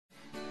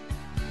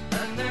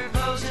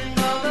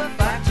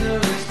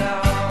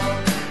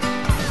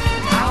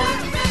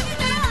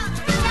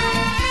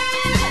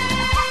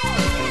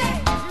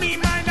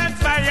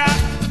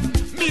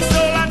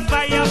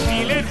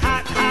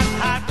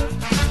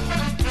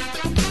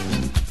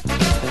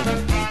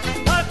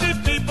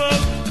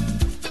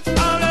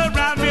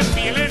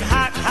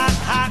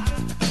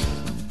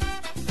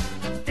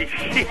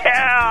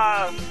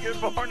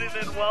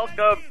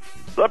welcome.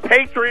 The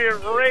Patriot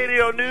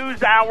Radio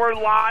News Hour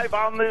live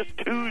on this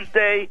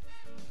Tuesday,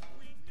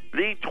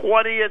 the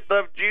 20th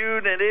of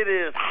June, and it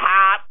is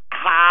hot,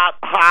 hot,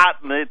 hot,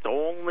 and it's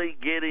only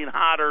getting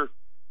hotter.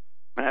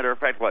 Matter of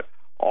fact,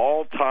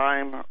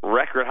 all-time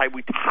record high.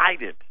 We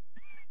tied it.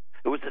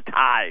 It was a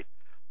tie.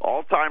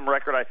 All-time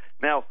record high.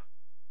 Now,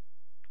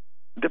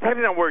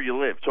 depending on where you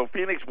live, so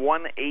Phoenix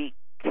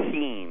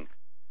 118,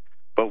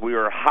 but we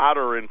were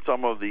hotter in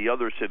some of the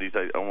other cities.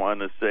 I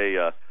want to say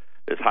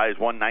as high as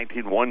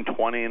 119,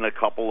 120 in a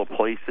couple of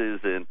places,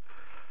 and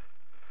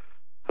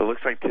it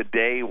looks like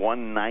today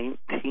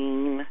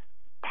 119,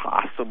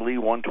 possibly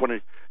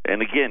 120.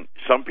 And again,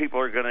 some people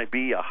are going to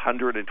be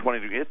 120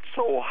 degrees. It's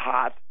so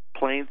hot,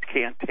 planes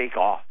can't take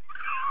off.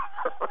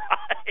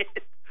 Right?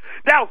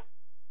 Now,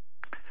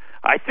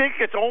 I think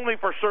it's only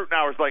for certain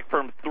hours, like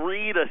from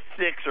 3 to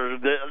 6, or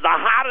the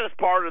hottest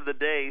part of the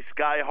day.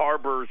 Sky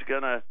Harbor is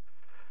going to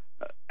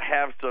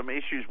have some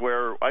issues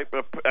where,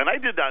 and I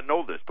did not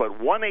know this,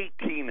 but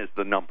 118 is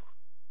the number.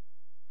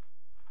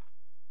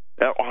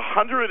 At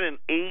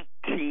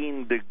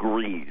 118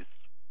 degrees,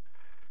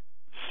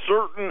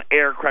 certain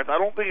aircraft, I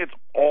don't think it's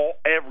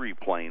every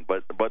plane,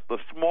 but the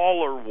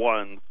smaller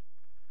ones,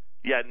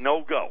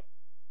 no go.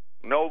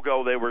 No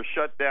go. They were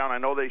shut down. I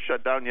know they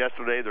shut down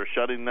yesterday. They're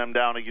shutting them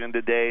down again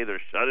today.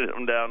 They're shutting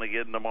them down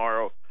again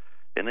tomorrow.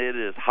 And it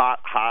is hot,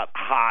 hot,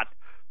 hot.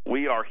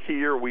 We are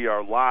here. We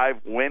are live.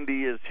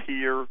 Wendy is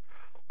here.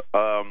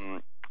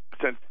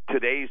 Since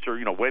today's,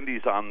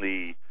 Wendy's on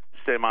the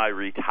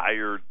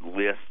semi-retired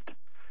list,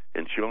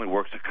 and she only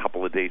works a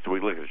couple of days a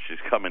week. Look, she's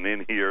coming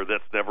in here.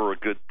 That's never a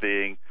good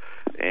thing.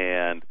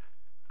 And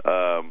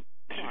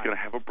she's going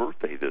to have a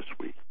birthday this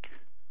week.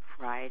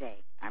 Friday,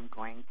 I'm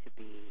going to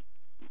be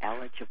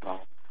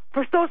eligible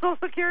for Social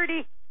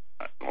Security.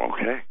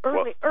 Okay.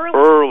 Early.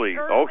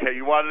 Okay,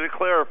 you wanted to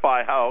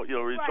clarify how,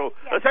 right, so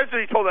yes.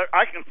 Essentially you told her,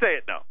 I can say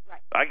it now.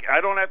 Right. I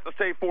don't have to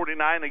say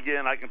 49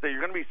 again. I can say you're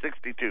going to be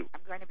 62.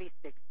 I'm going to be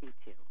 62,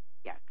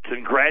 yes.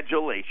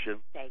 Congratulations.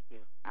 Thank you.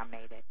 I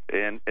made it.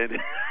 And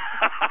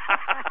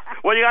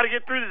well, you got to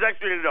get through these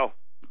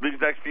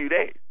next few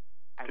days.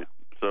 I will.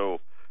 So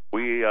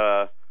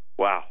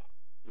wow.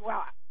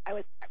 Well,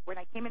 when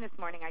I came in this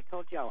morning, I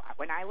told Joe,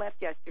 when I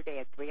left yesterday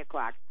at 3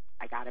 o'clock,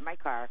 I got in my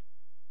car,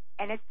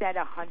 and it said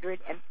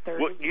 132.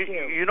 Well,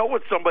 you know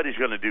what somebody's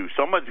going to do?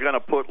 Someone's going to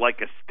put like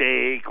a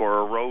steak or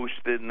a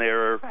roast in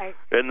there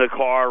in the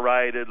car,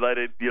 right, and let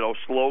it,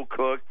 slow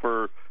cook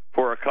for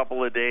a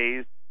couple of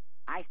days.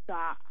 I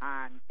saw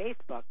on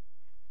Facebook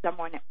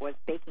someone was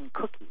baking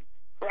cookies.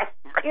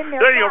 In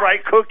there you go,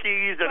 right?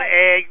 Cookies and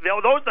eggs.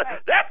 Those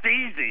that's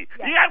easy.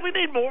 Yeah. We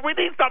need more. We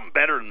need something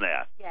better than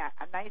that. Yeah,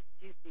 a nice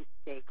juicy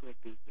steak would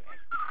be good.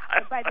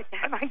 But by the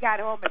time I got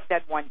home, it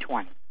said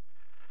 120.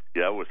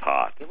 Yeah, it was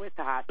hot. It was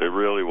hot. It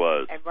really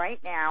was. And right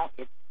now,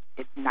 it's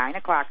 9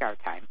 o'clock our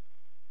time.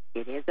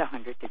 It is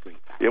 100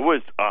 degrees out. It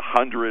was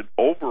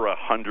over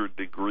 100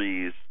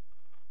 degrees,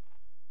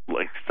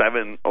 like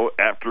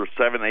after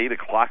 7, 8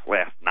 o'clock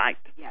last night.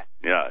 Yes.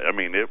 Yeah, I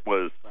mean it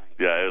was. Right.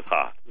 Yeah, it was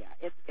hot.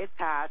 Yeah, it's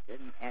hot,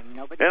 and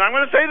nobody. And I'm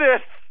going to say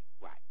this.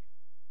 What?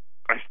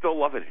 I still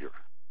love it here.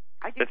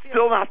 It's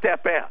still not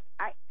that bad.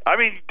 I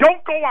mean,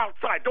 don't go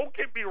outside. Don't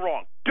get me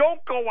wrong.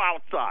 Don't go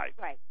outside.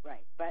 Right.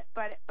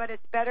 But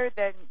it's better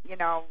than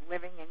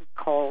living in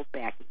cold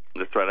back east.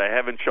 That's right. I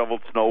haven't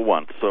shoveled snow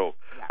once, so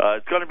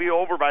it's going to be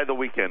over by the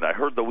weekend. I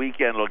heard the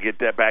weekend will get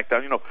that back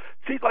down.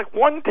 See, like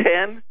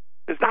 110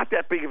 is not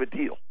that big of a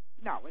deal.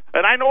 No.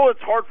 And I know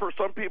it's hard for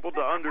some people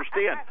to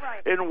understand,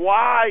 right. And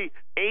why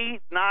 8,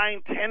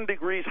 9, 10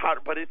 degrees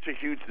hotter, but it's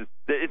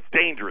it's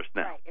dangerous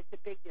now. Right. It's a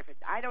big difference.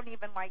 I don't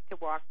even like to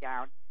walk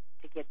down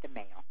to get the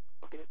mail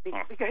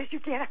because you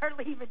can't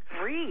hardly even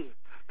breathe.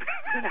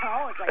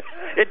 It's like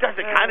it does.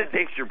 It kind of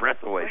takes your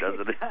breath away,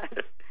 doesn't it?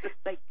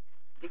 It's like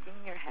sticking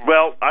your head.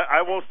 Well,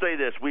 I will say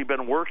this: we've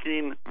been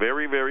working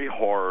very, very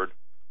hard.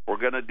 We're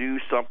going to do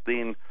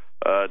something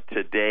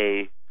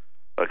today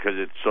because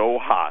it's so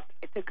hot.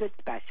 It's a good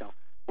special.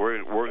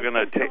 We're going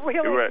to take. Really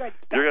We're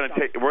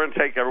going to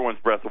take everyone's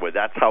breath away.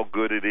 That's how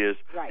good it is.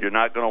 Right. You're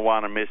not going to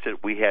want to miss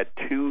it. We had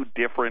 2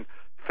 different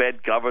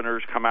Fed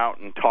governors come out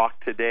and talk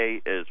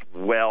today as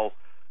well.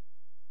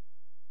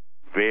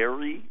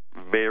 Very,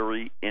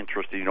 very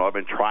interesting. I've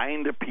been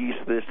trying to piece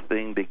this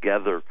thing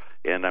together,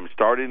 and I'm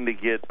starting to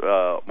get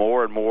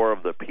more and more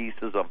of the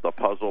pieces of the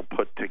puzzle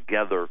put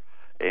together.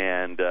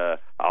 And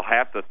I'll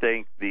have to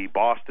thank the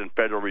Boston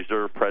Federal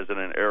Reserve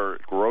President,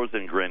 Eric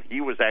Rosengren. He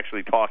was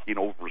actually talking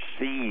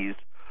overseas.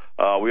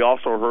 We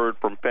also heard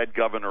from Fed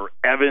Governor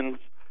Evans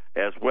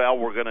as well.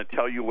 We're going to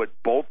tell you what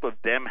both of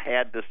them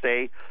had to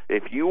say.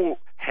 If you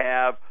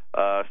have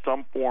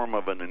some form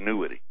of an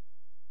annuity,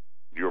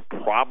 you're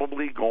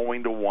probably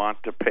going to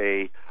want to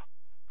pay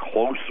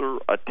closer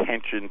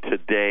attention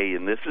today.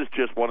 And this is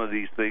just one of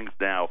these things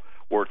now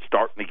where it's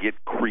starting to get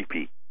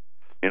creepy.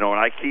 And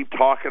I keep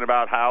talking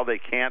about how they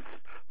can't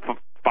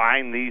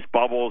find these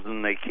bubbles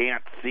and they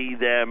can't see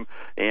them,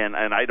 and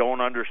I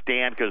don't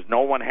understand because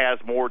no one has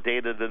more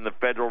data than the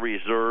Federal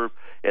Reserve.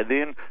 And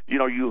then,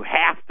 you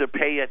have to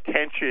pay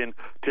attention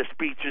to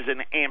speeches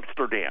in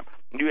Amsterdam.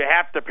 You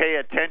have to pay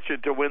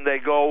attention to when they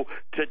go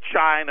to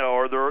China,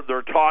 or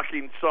they're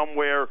talking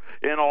somewhere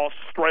in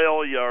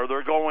Australia, or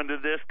they're going to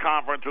this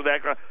conference or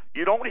that.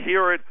 You don't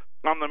hear it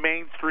on the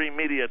mainstream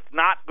media. It's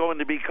not going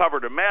to be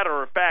covered. A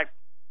matter of fact,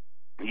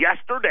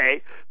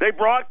 yesterday they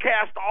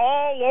broadcast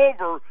all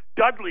over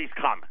Dudley's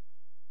comments,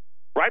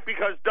 right?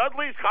 Because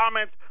Dudley's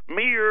comments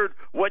mirrored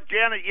what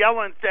Janet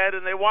Yellen said,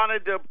 and they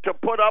wanted to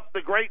put up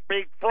the great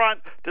big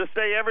front to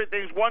say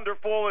everything's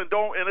wonderful and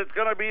it's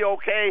going to be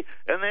okay.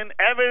 And then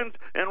Evans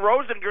and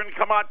Rosengren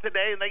come out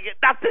today and they get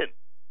nothing.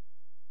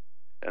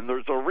 And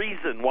there's a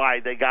reason why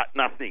they got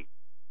nothing.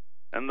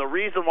 And the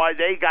reason why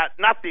they got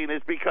nothing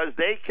is because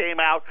they came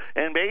out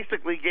and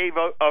basically gave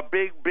a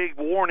big, big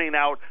warning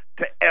out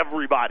to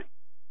everybody.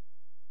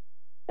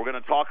 We're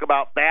going to talk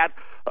about that.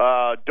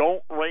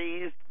 Don't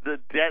raise the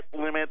debt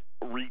limit.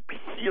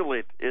 Repeal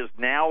it is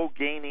now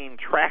gaining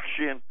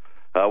traction.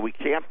 We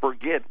can't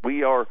forget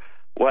we are,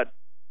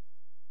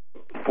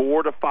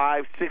 4 to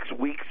 5, 6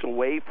 weeks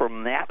away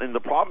from that. And the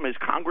problem is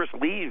Congress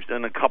leaves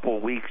in a couple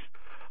of weeks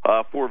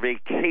for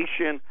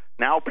vacation.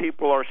 Now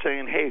people are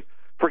saying, hey,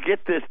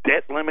 forget this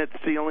debt limit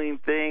ceiling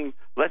thing.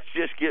 Let's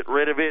just get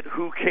rid of it.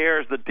 Who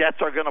cares? The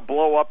debts are going to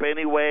blow up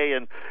anyway,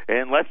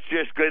 and let's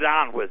just get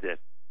on with it.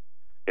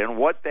 And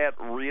what that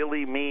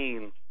really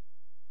means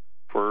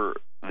for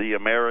the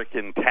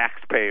American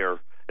taxpayer,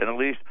 and at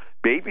least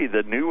maybe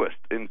the newest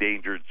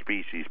endangered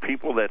species,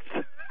 people that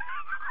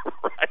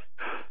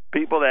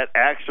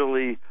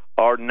actually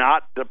are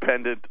not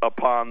dependent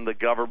upon the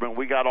government.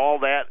 We got all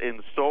that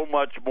and so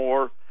much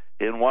more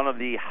in one of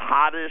the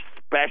hottest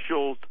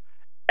specials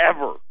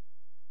ever,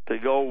 to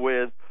go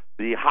with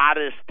the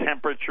hottest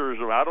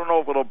temperatures. I don't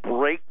know if it'll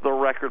break the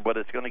record, but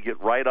it's going to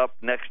get right up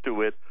next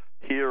to it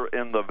here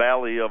in the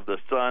Valley of the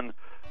Sun.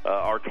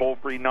 Our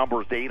toll-free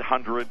number is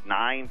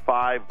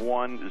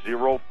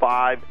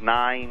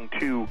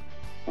 800-951-0592.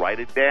 Write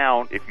it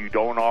down. If you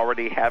don't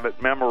already have it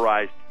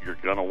memorized, you're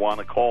going to want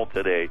to call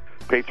today.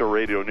 Patriot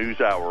Radio News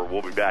Hour.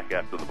 We'll be back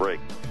after the break.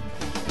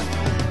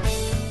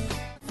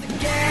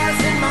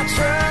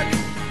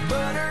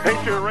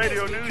 Patriot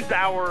Radio News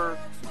Hour,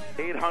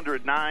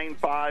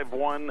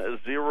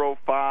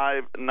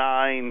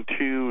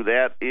 800-951-0592.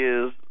 That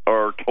is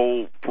our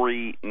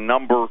toll-free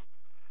number.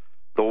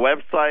 The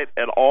website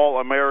at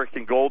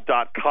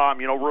allamericangold.com.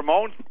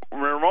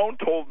 Ramon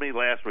told me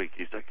last week,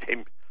 he said,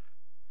 hey,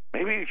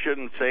 maybe you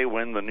shouldn't say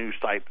when the new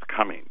site's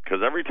coming,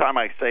 because every time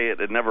I say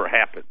it, it never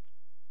happens.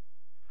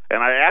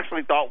 And I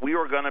actually thought we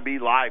were going to be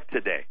live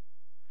today.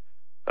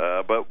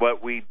 But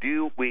what we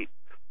do, we're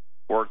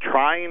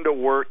trying to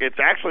work. It's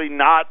actually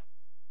not,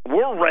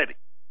 we're ready.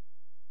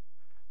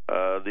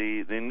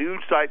 The new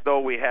site, though,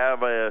 we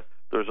have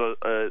there's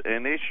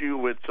an issue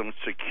with some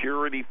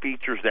security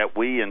features that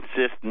we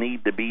insist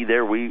need to be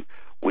there. We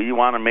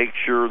want to make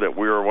sure that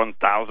we're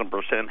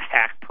 1,000%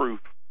 hack-proof,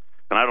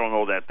 and I don't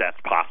know that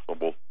that's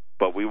possible,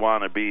 but we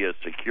want to be as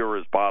secure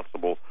as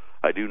possible.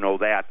 I do know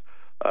that.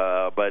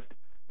 But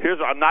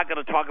I'm not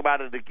going to talk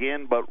about it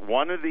again, but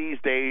one of these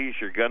days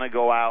you're going to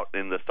go out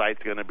and the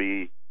site's going to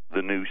be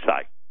the new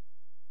site.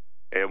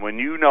 And when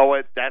you know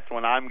it, that's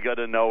when I'm going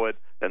to know it,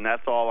 and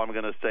that's all I'm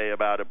going to say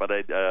about it. But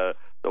the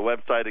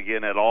website,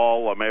 again, at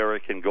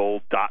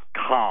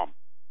allamericangold.com.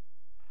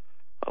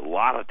 A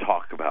lot of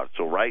talk about it.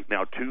 So right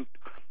now,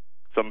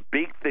 some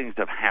big things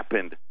have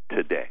happened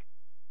today.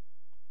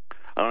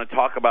 I'm going to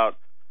talk about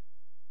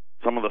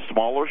some of the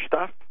smaller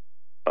stuff.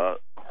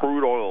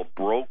 Crude oil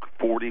broke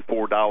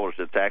 $44.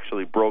 It's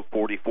actually broke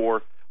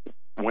 44,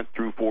 went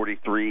through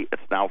 43.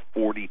 It's now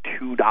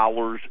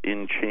 $42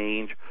 in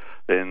change.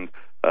 And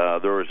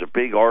there was a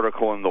big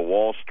article in the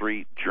Wall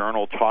Street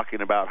Journal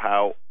talking about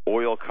how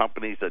oil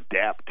companies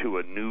adapt to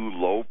a new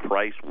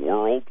low-price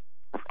world.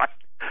 Right?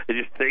 And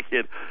you're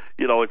thinking,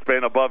 it's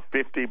been above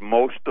 50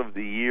 most of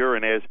the year.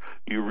 And as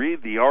you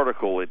read the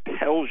article, it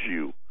tells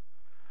you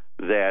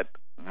that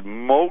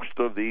most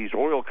of these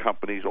oil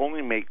companies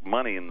only make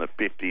money in the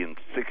 $50 and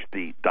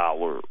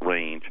 $60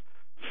 range.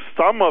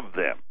 Some of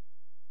them,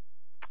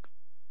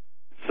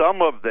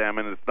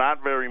 and it's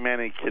not very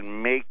many,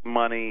 can make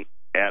money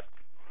at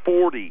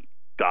 $40.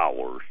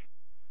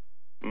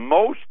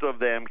 Most of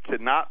them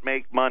cannot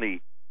make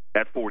money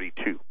at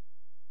 42.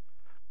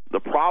 The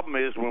problem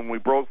is when we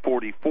broke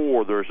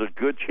 44, there's a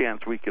good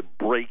chance we could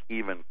break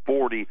even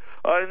 40.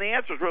 And the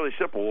answer is really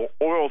simple.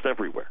 Oil's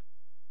everywhere.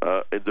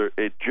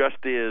 It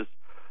just is.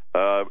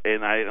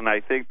 And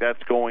I think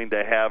that's going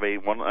to have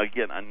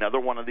another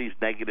one of these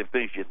negative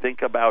things. You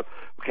think about,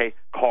 okay,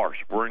 cars,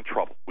 we're in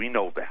trouble. We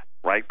know that,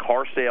 right?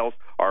 Car sales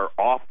are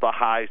off the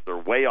highs. They're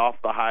way off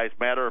the highs.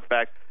 Matter of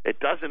fact, it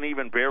doesn't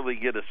even barely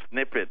get a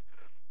snippet.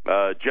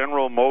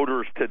 General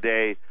Motors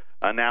today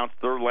announced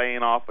they're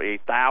laying off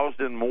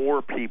 1,000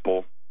 more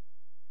people,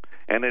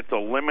 and it's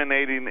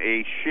eliminating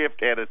a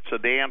shift at its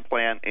sedan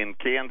plant in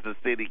Kansas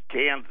City,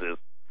 Kansas.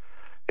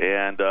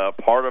 and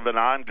part of an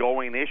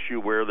ongoing issue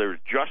where there's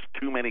just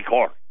too many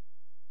cars.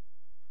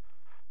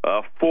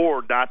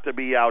 Ford, not to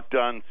be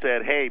outdone,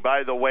 said, hey,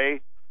 by the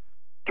way,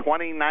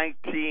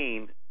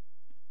 2019,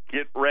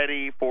 get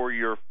ready for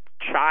your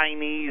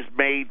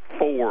Chinese-made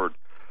Ford.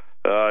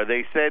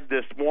 They said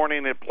this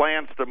morning it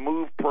plans to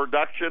move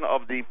production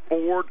of the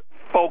Ford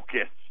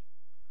Focus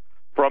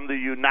from the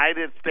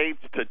United States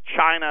to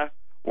China,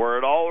 where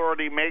it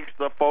already makes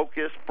the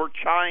Focus for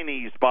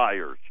Chinese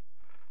buyers.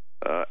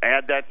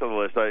 Add that to the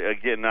list.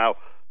 Again, now,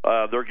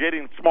 they're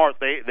getting smart.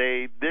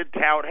 They did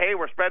tout, hey,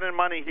 we're spending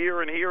money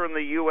here and here in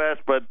the U.S.,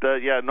 but,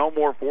 no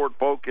more Ford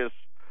Focus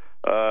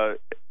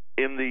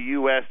in the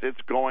U.S.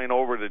 It's going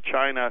over to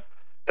China.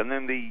 And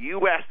then the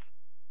U.S.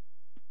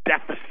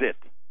 deficit,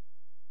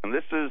 and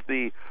this is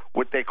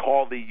what they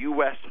call the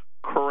U.S.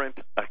 current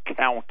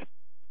account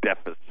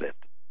deficit.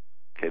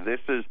 Okay, this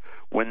is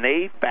when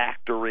they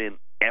factor in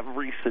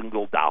every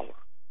single dollar.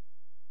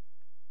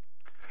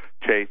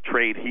 Okay,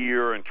 trade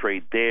here and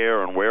trade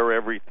there and where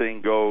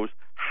everything goes.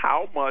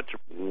 How much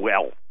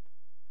wealth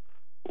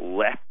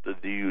left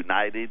the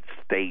United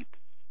States?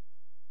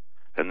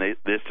 And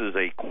this is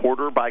a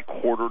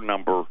quarter-by-quarter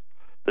number.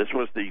 This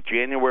was the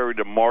January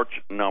to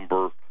March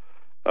number.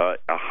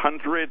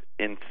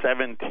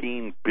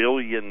 $117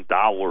 billion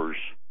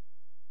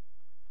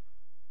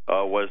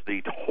was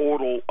the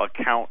total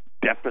account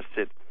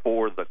deficit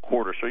for the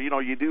quarter. So,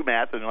 you do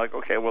math and you're like,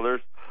 okay, well,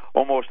 there's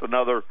almost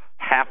another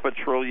 $500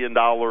 billion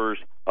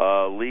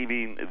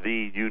leaving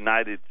the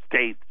United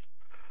States.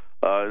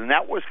 And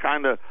that was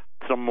kind of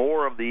some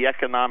more of the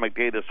economic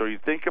data. So you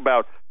think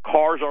about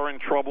cars are in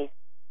trouble,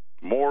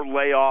 more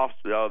layoffs.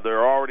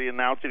 They're already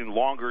announcing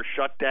longer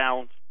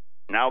shutdowns.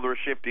 Now they're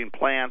shifting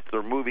plants.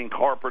 They're moving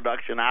car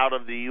production out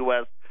of the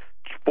U.S.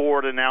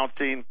 Ford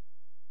announcing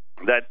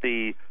that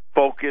the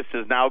Focus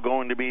is now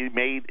going to be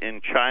made in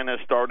China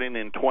starting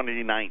in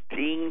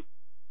 2019.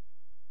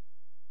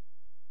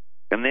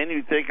 And then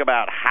you think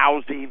about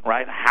housing,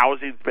 right?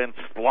 Housing's been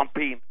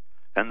slumping.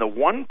 And the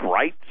one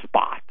bright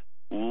spot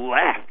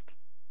left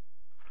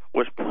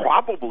was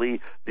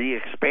probably the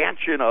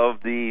expansion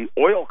of the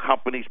oil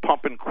companies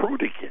pumping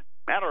crude again.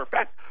 Matter of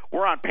fact,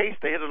 we're on pace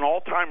to hit an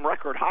all-time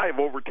record high of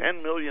over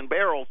 10 million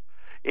barrels.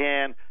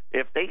 And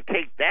if they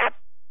take that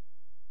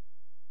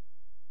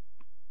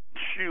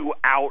shoe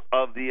out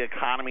of the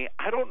economy,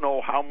 I don't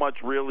know how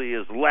much really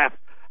is left,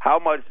 how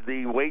much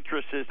the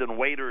waitresses and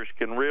waiters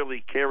can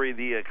really carry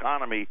the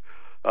economy.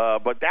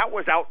 But that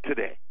was out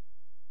today.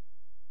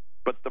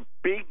 But the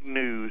big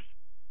news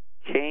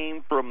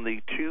came from the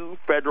two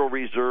Federal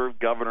Reserve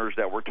governors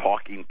that we're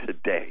talking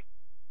today.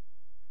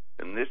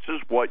 And this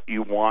is what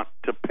you want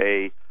to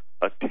pay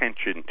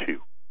attention to.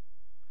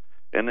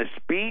 In a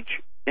speech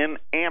in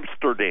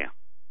Amsterdam,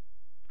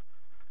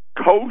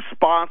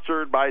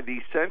 co-sponsored by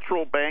the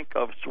Central Bank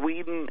of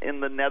Sweden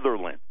in the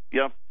Netherlands.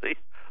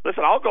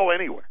 Listen, I'll go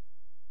anywhere.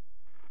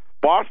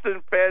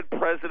 Boston Fed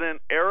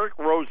President Eric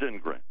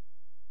Rosengren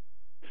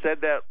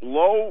said that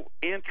low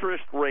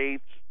interest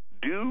rates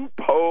do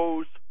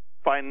pose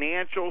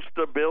financial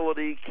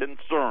stability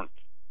concerns.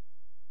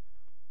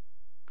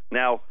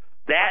 Now,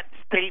 that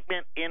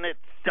statement in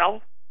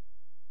itself,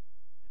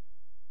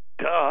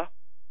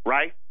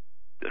 right?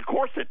 Of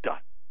course it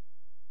does.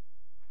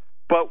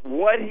 But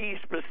what he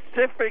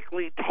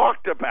specifically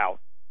talked about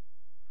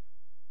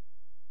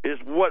is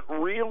what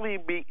really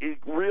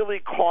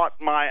caught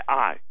my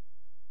eye.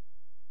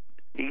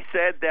 He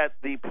said that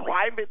the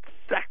private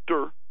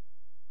sector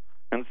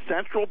and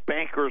central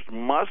bankers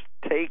must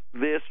take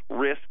this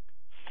risk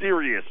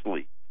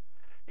seriously.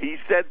 He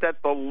said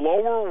that the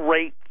lower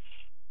rates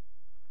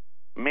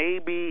may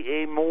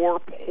be a more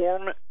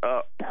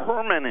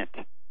permanent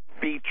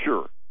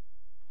feature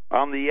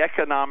on the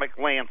economic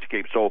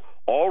landscape. So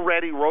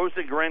already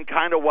Rosengren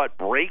kind of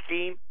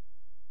breaking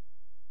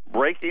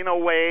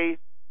away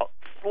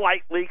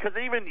slightly, because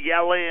even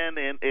Yellen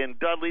and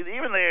Dudley,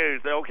 even they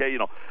say, okay,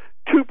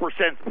 2%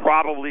 is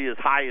probably as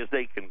high as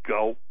they can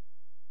go.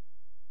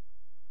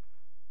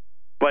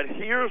 But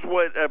here's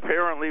what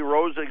apparently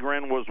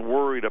Rosengren was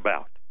worried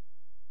about.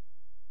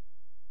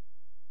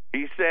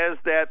 He says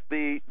that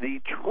the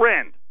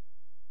trend,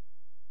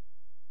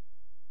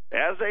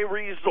 as a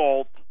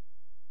result,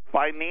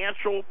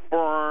 financial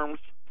firms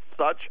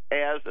such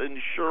as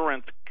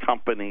insurance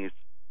companies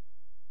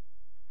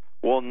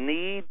will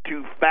need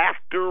to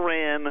factor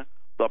in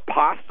the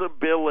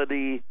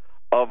possibility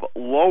of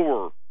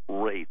lower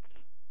rates,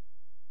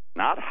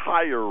 not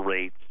higher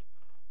rates,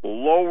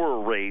 lower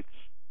rates,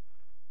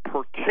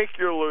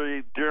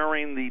 particularly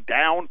during the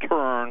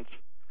downturns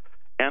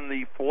and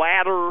the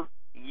flatter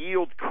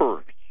yield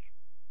curves,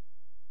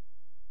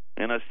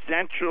 and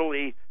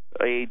essentially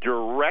a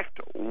direct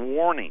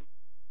warning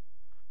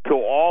to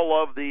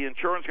all of the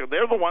insurance companies.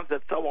 They're the ones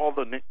that sell all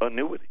the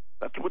annuities.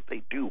 That's what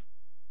they do.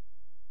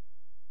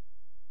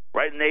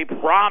 Right? And they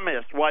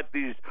promise what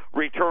these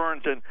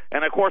returns, and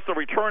of course the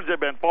returns have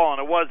been falling.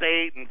 It was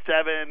 8 and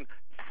 7,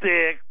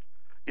 6,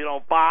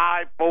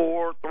 5,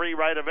 4, 3,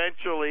 right?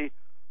 Eventually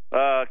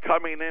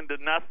coming into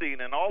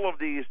nothing. And all of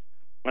these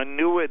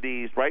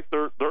annuities, right?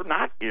 They're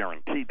not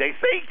guaranteed. They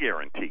say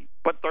guaranteed,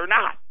 but they're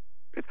not.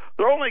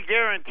 They're only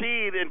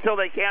guaranteed until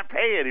they can't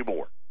pay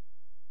anymore.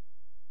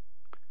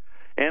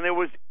 And it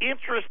was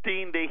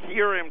interesting to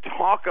hear him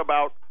talk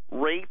about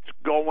rates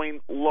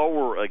going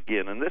lower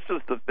again. And this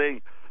is the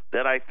thing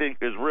that I think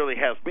really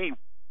has me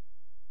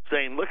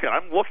saying, look,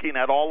 I'm looking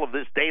at all of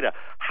this data.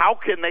 How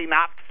can they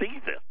not see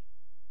this?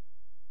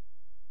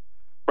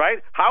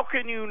 Right? How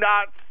can you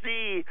not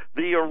see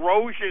the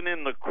erosion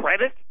in the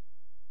credit,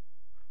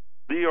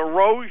 the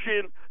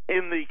erosion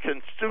in the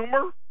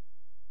consumer,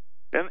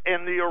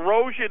 and the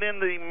erosion in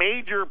the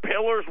major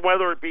pillars,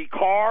 whether it be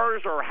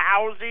cars or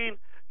housing,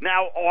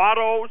 now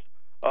autos,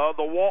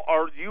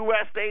 or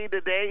USA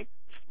Today,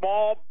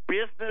 small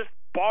business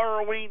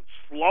borrowing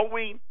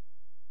slowing?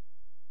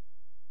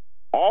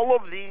 All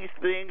of these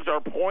things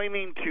are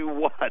pointing to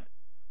what?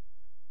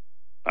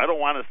 I don't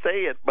want to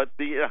say it, but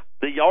the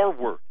R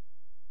word.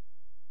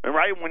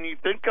 Right? When you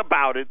think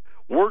about it,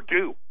 we're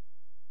due.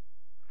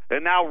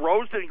 And now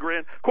Rosengren,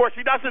 of course,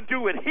 he doesn't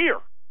do it here.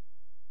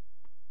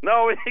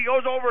 No, he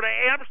goes over to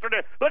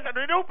Amsterdam. Listen,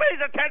 who pays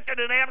attention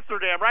in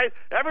Amsterdam, right?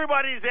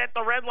 Everybody's at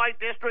the red light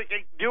district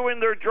doing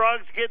their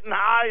drugs, getting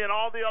high, and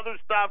all the other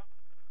stuff.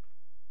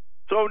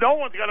 So no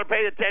one's going to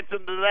pay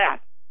attention to that.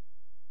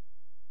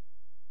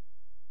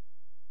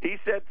 He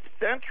said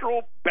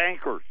central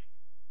bankers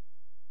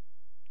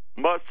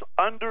must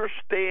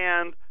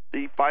understand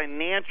the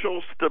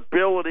financial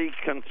stability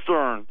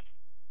concerns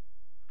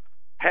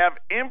have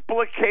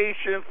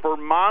implications for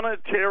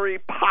monetary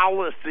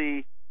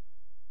policy,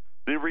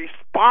 the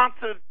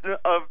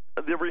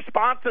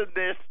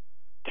responsiveness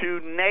to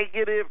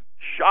negative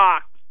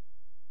shocks.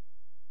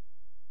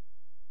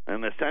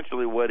 And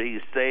essentially what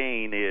he's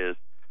saying is,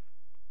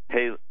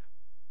 hey,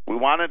 we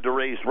wanted to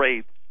raise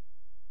rates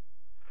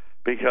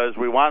because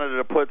we wanted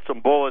to put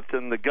some bullets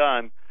in the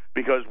gun,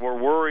 because we're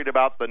worried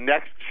about the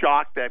next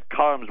shock that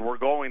comes. We're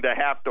going to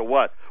have to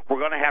what? We're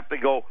going to have to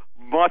go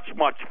much,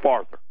 much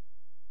farther.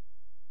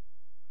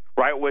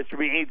 Right? Which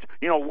means,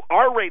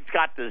 our rates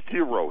got to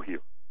zero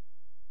here.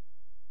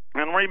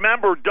 And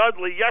remember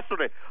Dudley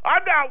yesterday.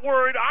 I'm not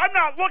worried. I'm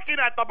not looking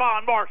at the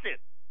bond market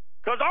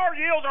because our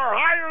yields are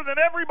higher than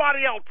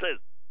everybody else's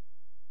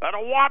at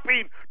a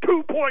whopping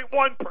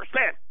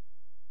 2.1%.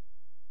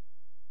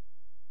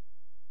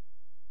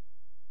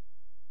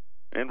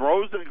 And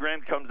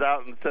Rosengren comes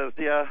out and says,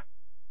 yeah,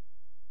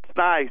 it's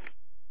nice,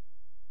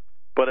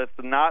 but it's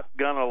not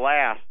going to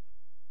last.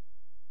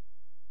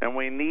 And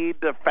we need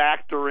to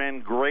factor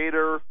in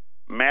greater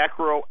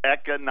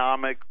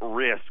macroeconomic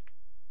risk.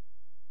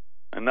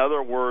 In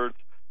other words,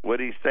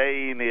 what he's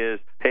saying is,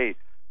 hey,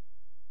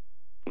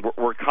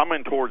 we're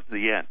coming towards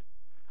the end.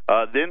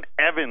 Then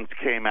Evans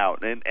came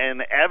out, and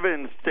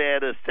Evans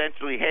said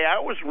essentially, hey, I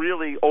was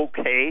really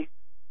okay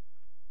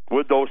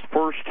with those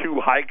first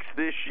two hikes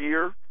this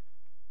year.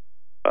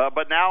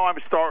 But now I'm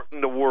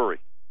starting to worry.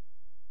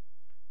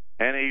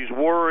 And he's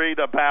worried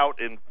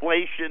about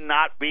inflation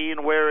not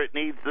being where it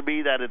needs to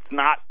be, that it's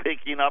not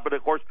picking up. And,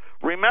 of course,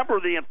 remember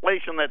the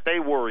inflation that they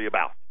worry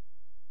about.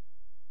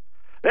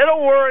 They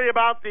don't worry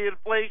about the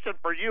inflation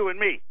for you and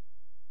me.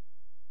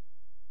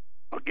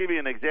 I'll give you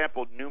an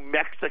example. New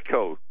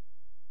Mexico,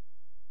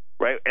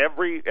 right?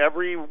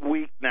 Every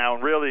week now,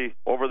 and really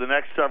over the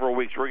next several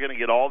weeks, we're going to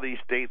get all these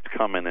states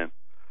coming in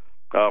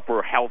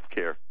for health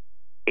care.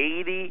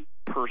 80%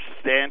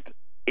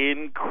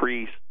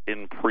 increase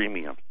in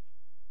premiums.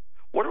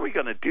 What are we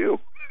going to do?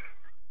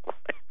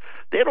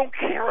 They don't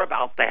care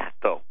about that,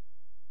 though.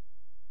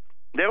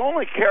 They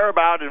only care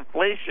about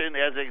inflation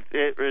as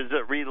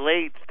it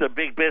relates to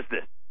big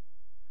business.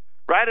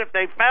 Right? If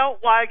they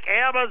felt like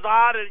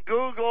Amazon and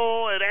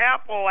Google and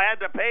Apple had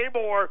to pay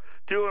more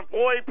to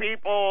employ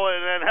people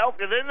and help,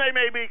 then they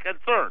may be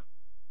concerned.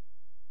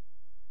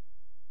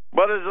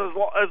 But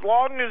as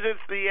long as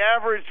it's the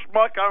average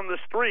schmuck on the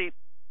street,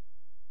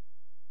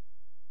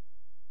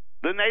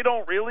 then they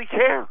don't really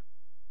care.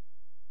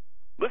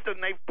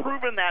 Listen, they've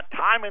proven that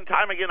time and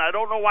time again. I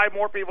don't know why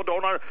more people don't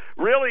know.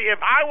 Really,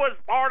 if I was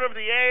part of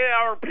the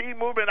AARP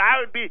movement,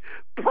 I would be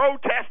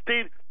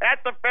protesting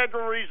at the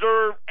Federal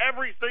Reserve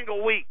every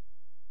single week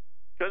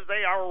because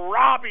they are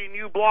robbing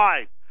you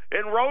blind.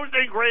 And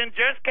Rosengren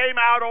just came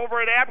out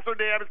over at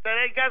Amsterdam and said,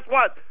 hey, guess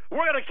what?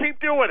 We're going to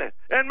keep doing it.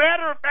 And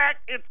matter of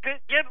fact,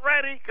 get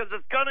ready because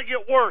it's going to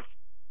get worse.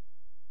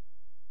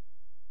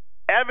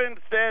 Evans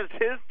says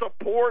his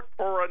support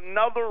for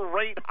another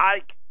rate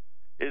hike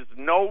is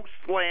no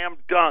slam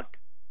dunk.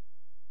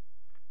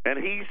 And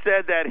he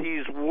said that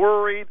he's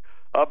worried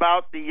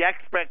about the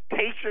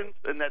expectations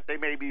and that they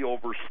may be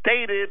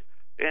overstated.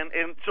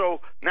 And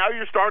so now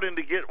you're starting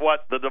to get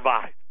what? The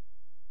divide.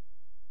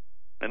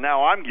 And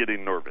now I'm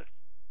getting nervous.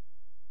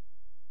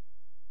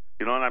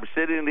 And I'm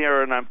sitting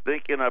there and I'm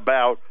thinking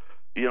about,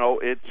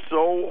 it's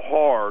so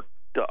hard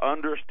to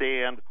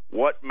understand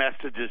what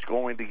message is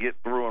going to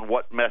get through and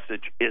what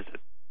message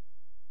isn't.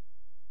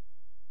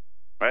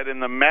 Right?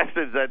 And the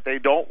message that they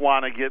don't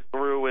want to get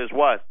through is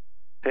what?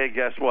 Hey,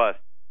 guess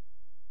what?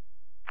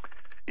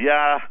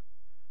 Yeah,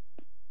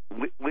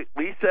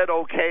 we said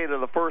okay to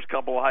the first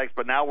couple of hikes,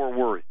 but now we're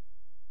worried.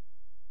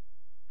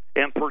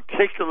 And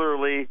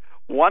particularly,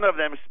 one of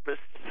them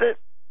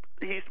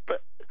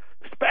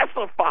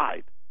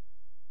specified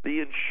the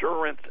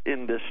insurance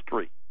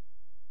industry.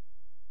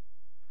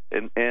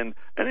 And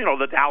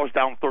the Dow's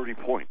down 30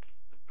 points.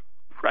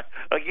 Right?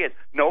 Again,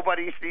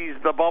 nobody sees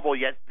the bubble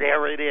yet.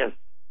 There it is.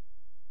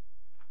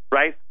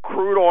 Right?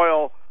 Crude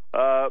oil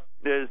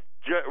is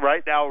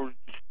right now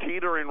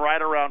teetering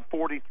right around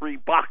 $43.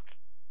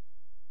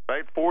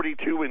 Right?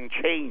 42 and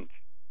change.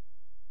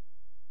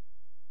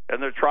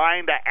 And they're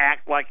trying to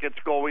act like it's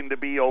going to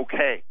be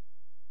okay.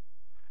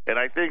 And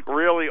I think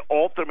really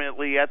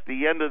ultimately at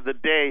the end of the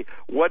day,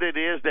 what it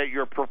is that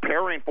you're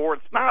preparing for,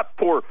 it's not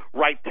for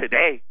right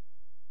today.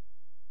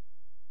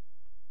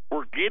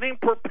 We're getting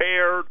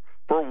prepared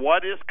for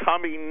what is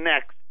coming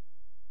next.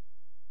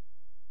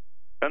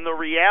 And the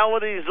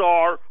realities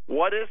are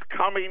what is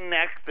coming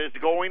next is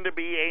going to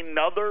be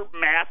another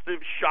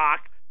massive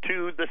shock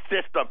to the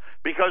system.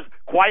 Because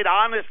quite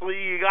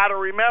honestly, you got to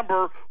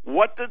remember,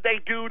 what did they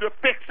do to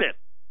fix it?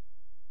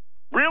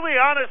 Really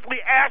honestly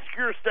ask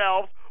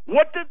yourselves,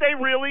 what did they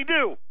really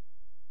do?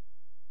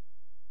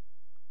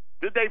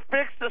 Did they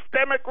fix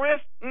systemic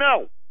risk?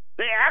 No.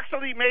 They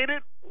actually made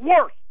it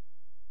worse.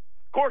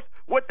 Of course,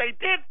 what they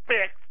did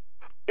fix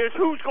is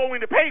who's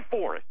going to pay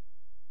for it.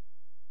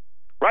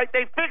 Right?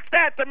 They fixed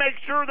that to make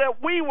sure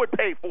that we would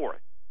pay for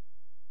it.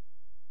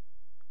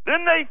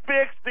 Then they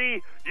fixed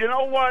you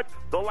know what?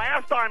 The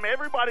last time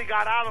everybody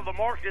got out of the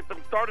market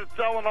and started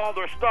selling all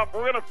their stuff,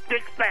 we're going to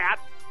fix that.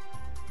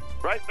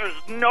 Right? There's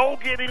no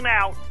getting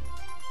out.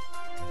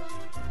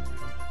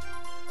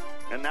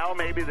 And now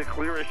maybe the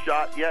clearest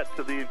shot yet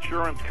to the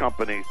insurance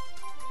companies.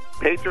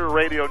 Patriot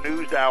Radio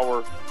News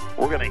Hour.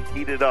 We're going to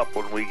heat it up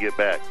when we get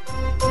back.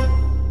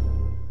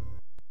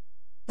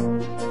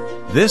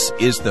 This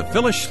is the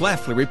Phyllis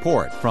Schlafly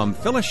Report from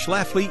Phyllis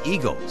Schlafly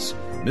Eagles.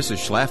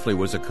 Mrs. Schlafly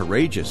was a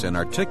courageous and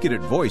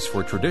articulate voice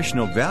for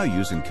traditional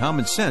values and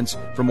common sense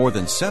for more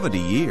than 70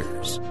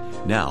 years.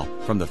 Now,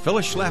 from the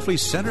Phyllis Schlafly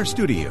Center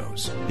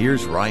Studios,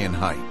 here's Ryan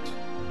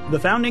Haidt. The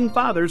Founding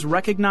Fathers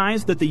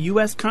recognized that the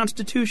U.S.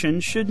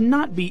 Constitution should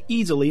not be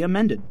easily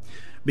amended.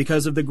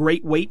 Because of the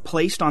great weight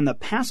placed on the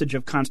passage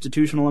of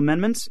constitutional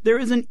amendments, there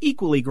is an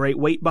equally great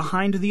weight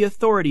behind the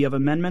authority of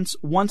amendments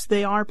once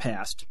they are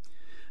passed.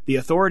 The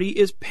authority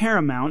is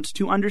paramount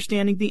to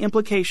understanding the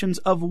implications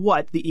of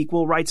what the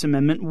Equal Rights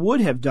Amendment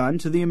would have done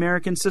to the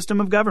American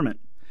system of government.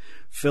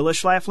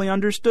 Phyllis Schlafly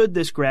understood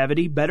this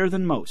gravity better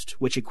than most,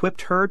 which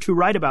equipped her to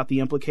write about the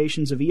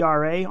implications of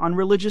ERA on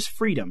religious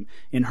freedom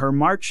in her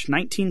March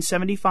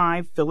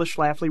 1975 Phyllis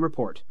Schlafly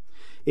Report.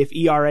 If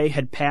ERA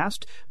had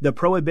passed, the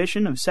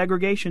prohibition of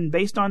segregation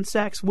based on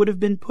sex would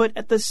have been put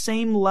at the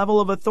same level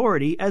of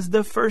authority as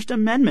the First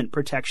Amendment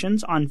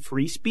protections on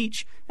free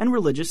speech and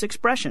religious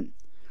expression.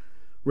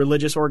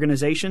 Religious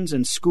organizations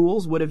and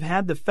schools would have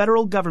had the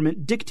federal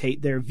government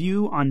dictate their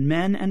view on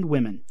men and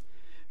women.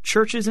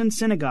 Churches and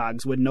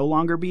synagogues would no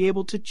longer be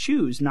able to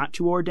choose not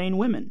to ordain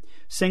women.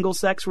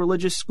 Single-sex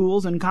religious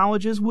schools and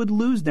colleges would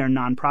lose their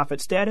nonprofit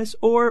status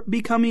or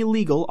become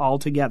illegal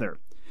altogether.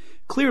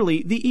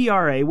 Clearly, the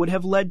ERA would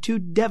have led to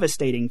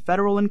devastating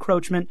federal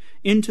encroachment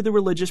into the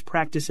religious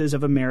practices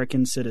of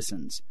American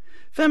citizens.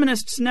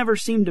 Feminists never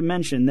seem to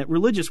mention that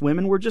religious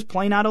women were just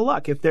plain out of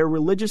luck if their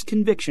religious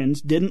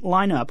convictions didn't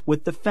line up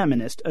with the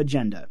feminist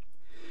agenda.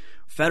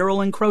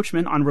 Federal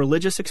encroachment on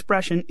religious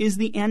expression is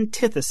the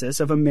antithesis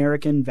of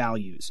American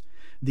values.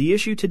 The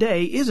issue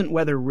today isn't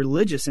whether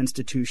religious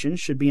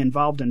institutions should be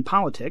involved in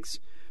politics.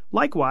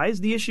 Likewise,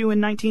 the issue in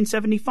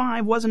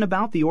 1975 wasn't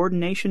about the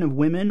ordination of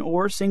women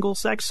or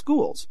single-sex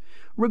schools.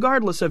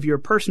 Regardless of your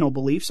personal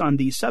beliefs on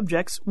these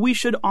subjects, we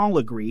should all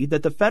agree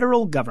that the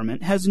federal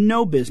government has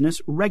no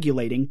business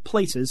regulating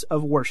places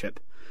of worship.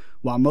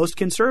 While most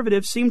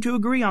conservatives seem to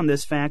agree on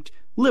this fact,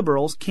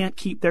 liberals can't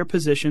keep their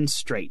positions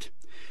straight.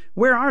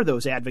 Where are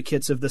those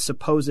advocates of the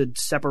supposed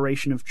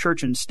separation of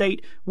church and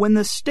state when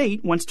the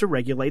state wants to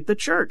regulate the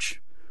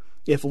church?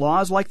 If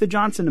laws like the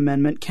Johnson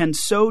Amendment can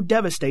so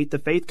devastate the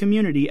faith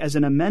community as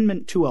an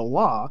amendment to a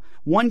law,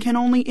 one can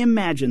only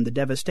imagine the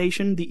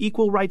devastation the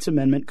Equal Rights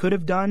Amendment could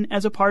have done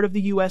as a part of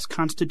the U.S.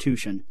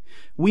 Constitution.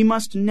 We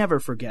must never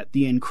forget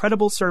the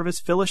incredible service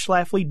Phyllis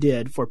Schlafly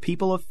did for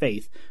people of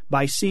faith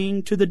by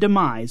seeing to the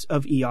demise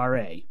of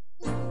ERA.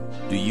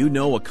 Do you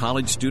know a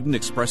college student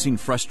expressing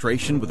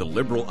frustration with a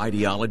liberal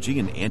ideology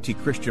and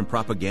anti-Christian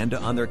propaganda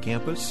on their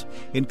campus?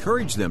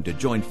 Encourage them to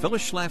join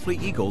Phyllis Schlafly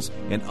Eagles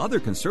and other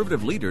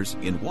conservative leaders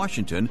in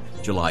Washington,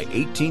 July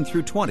 18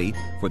 through 20,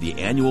 for the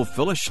annual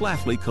Phyllis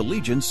Schlafly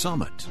Collegian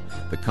Summit.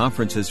 The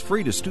conference is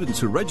free to students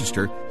who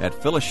register at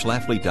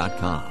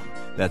phyllisschlafly.com.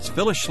 That's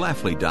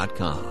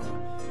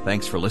phyllisschlafly.com.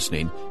 Thanks for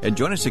listening, and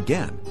join us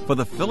again for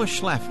the Phyllis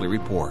Schlafly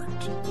Report.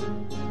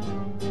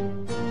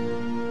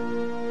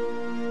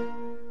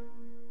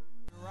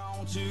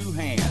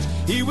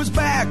 He was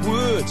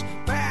backwards.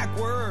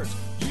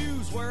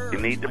 You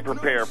need to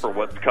prepare for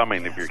what's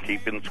coming if you're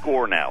keeping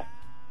score now.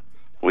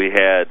 We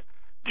had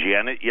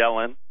Janet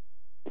Yellen,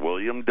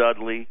 William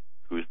Dudley,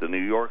 who's the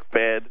New York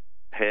Fed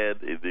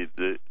head,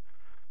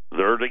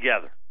 they're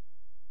together.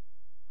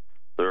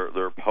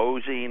 They're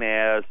posing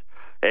as,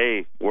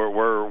 hey,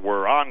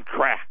 we're on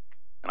track.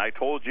 And I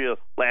told you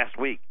last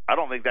week, I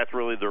don't think that's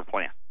really their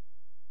plan.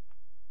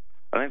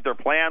 I think their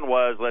plan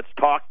was, let's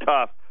talk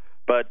tough,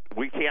 but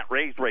we can't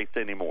raise rates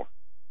anymore,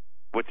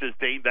 which is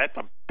that's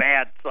a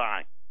bad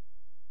sign.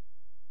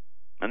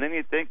 And then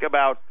you think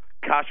about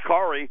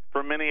Kashkari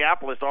from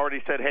Minneapolis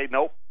already said, hey,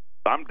 nope,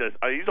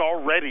 he's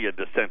already a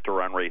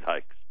dissenter on rate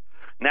hikes.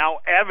 Now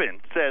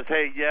Evans says,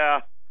 hey,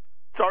 yeah,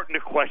 starting to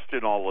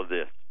question all of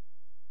this.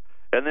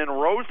 And then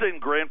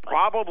Rosengren,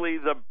 probably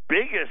the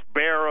biggest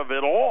bear of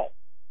it all,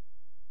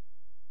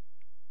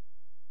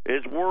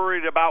 is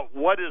worried about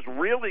what is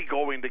really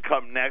going to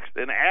come next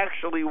and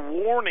actually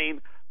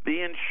warning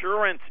the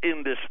insurance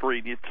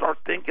industry. You start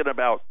thinking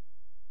about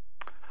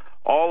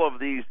all of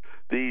these,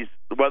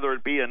 whether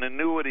it be an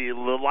annuity, the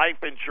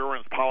life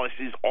insurance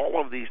policies, all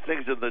of these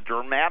things, and the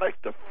dramatic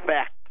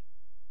effect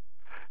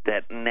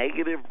that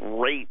negative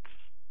rates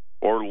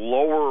or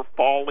lower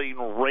falling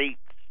rates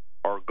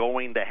are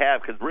going to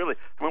have. Because really,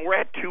 we're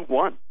at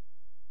 2-1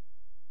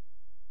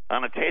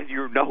 on a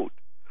 10-year note.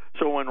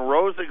 So when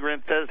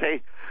Rosengren says,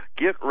 hey,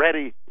 get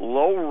ready,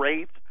 low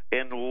rates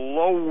and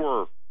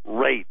lower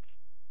rates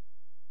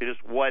is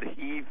what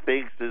he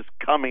thinks is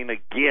coming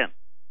again.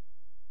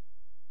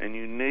 And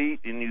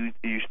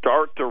you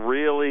start to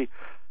really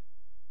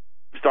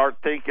start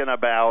thinking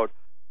about,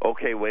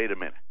 okay, wait a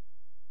minute.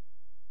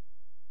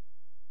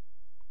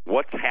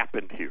 What's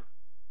happened here?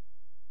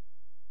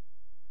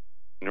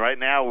 And right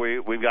now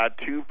we've got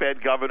 2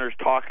 Fed governors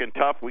talking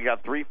tough. We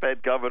got 3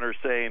 Fed governors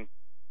saying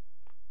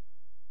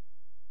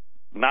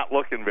not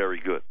looking very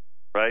good,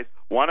 right?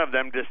 One of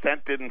them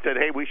dissented and said,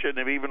 hey, we shouldn't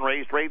have even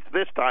raised rates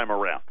this time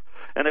around.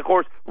 And, of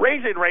course,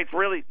 raising rates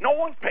really, no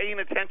one's paying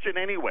attention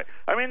anyway.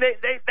 I mean,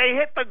 they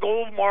hit the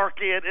gold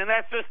market, and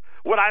that's just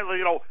what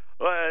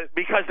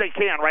because they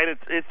can, right?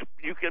 It's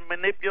you can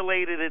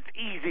manipulate it. It's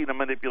easy to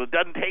manipulate. It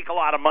doesn't take a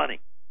lot of money,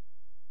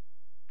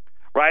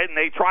 right? And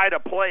they try to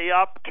play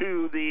up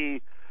to the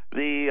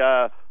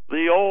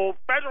old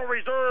Federal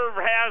Reserve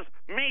has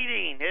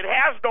meeting. It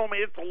has no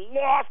meeting. It's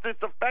lost its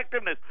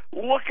effectiveness.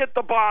 Look at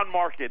the bond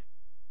market.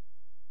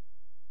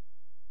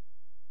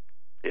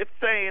 It's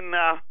saying,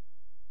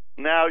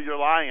 now you're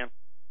lying.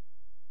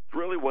 It's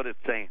really what it's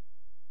saying.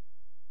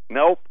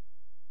 Nope.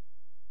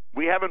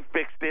 We haven't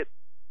fixed it.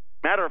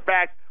 Matter of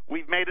fact,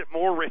 we've made it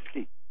more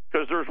risky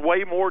because there's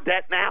way more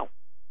debt now.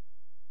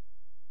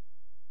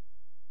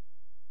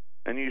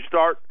 And you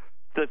start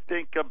to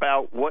think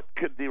about what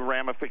could the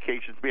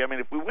ramifications be. I mean,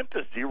 if we went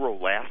to zero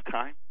last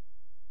time,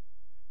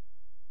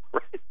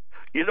 right,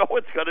 you know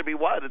it's going to be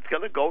what? It's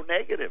going to go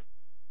negative.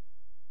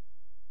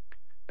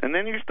 And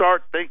then you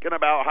start thinking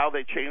about how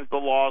they changed the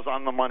laws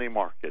on the money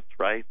markets,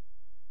 right?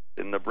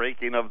 And the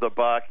breaking of the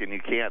buck, and you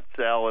can't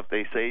sell if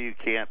they say you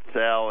can't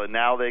sell. And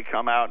now they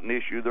come out and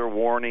issue their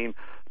warning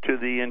to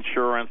the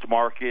insurance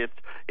markets,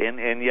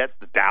 and yet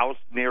the Dow's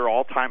near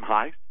all-time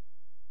highs.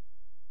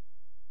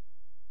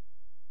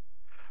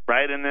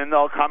 Right, and then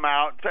they'll come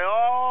out and say,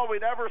 oh, we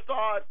never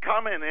saw it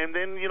coming. And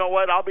then, you know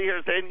what, I'll be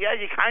here saying, yeah,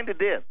 you kind of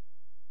did.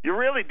 You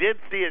really did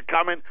see it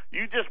coming.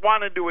 You just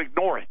wanted to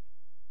ignore it.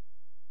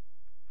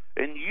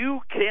 And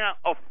you can't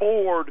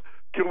afford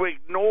to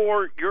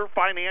ignore your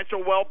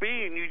financial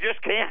well-being. You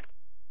just can't.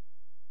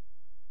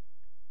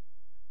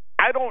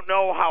 I don't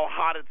know how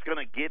hot it's going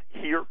to get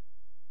here.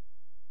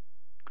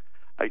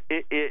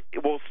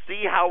 We'll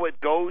see how it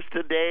goes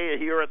today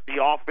here at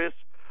the office.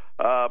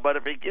 But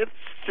if it gets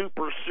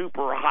super,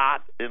 super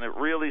hot and it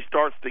really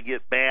starts to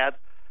get bad,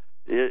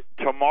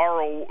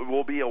 tomorrow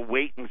will be a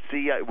wait and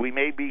see. We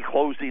may be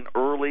closing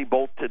early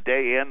both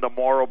today and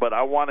tomorrow, but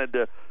I'm going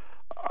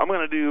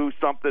to do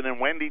something, and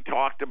Wendy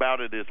talked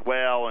about it as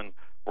well, and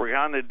we're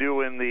kind of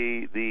doing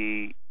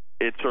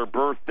it's her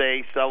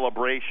birthday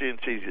celebration.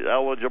 She's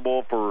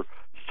eligible for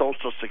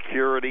Social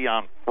Security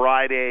on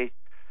Friday,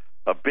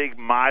 a big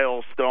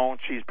milestone.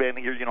 She's been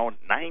here,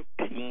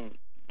 19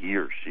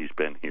 years she's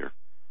been here.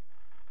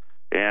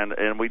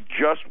 And we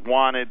just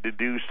wanted to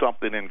do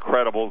something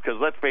incredible because,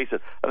 let's face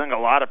it, I think a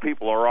lot of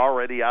people are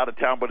already out of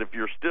town, but if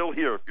you're still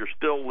here, if you're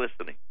still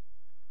listening,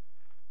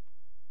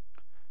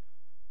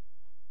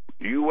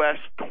 U.S.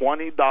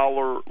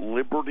 $20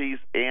 Liberties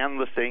and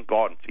the St.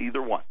 Gaudens,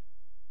 either one.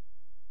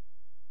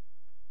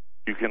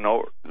 You can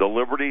know the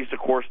Liberties, of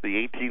course,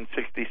 the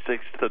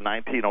 1866 to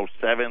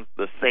 1907,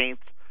 the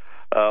Saints,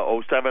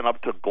 07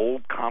 up to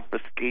gold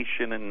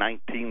confiscation in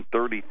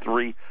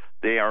 1933.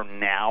 They are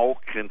now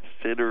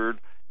considered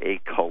a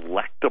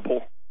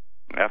collectible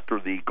after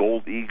the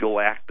Gold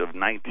Eagle Act of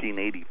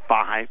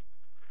 1985.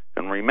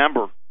 And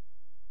remember,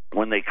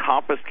 when they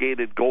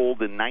confiscated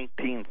gold in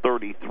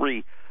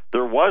 1933,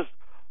 there was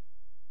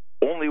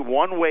only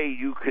one way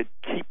you could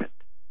keep it,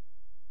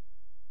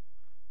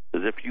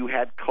 is if you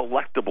had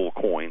collectible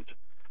coins.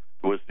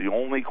 It was the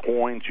only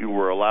coins you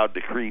were allowed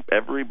to keep.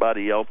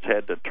 Everybody else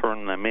had to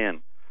turn them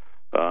in.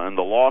 And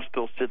the law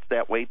still sits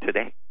that way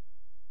today.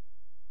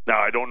 Now,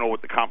 I don't know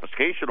what the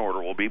confiscation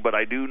order will be, but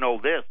I do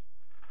know this.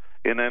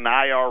 in an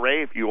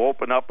IRA, if you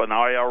open up an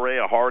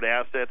IRA, a hard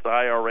assets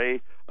IRA,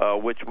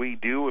 which we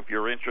do, if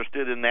you're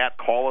interested in that,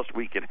 call us.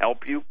 We can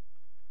help you.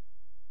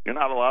 You're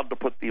not allowed to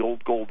put the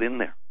old gold in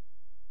there.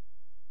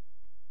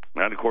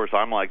 And, of course,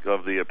 I'm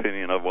of the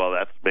opinion of, well,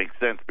 that makes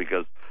sense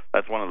because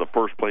that's one of the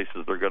first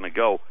places they're going to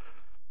go.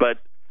 But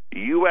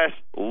U.S.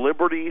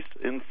 Liberties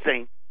and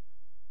Saints,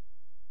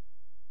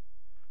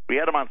 we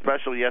had them on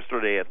special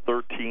yesterday at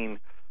 $13.25.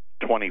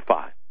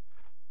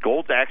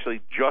 Gold's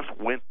actually just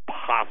went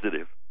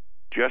positive,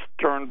 just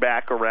turned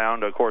back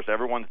around. Of course,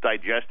 everyone's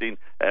digesting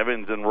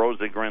Evans and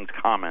Rosengren's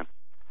comments.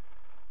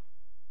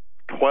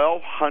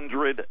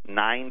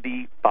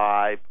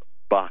 $1,295.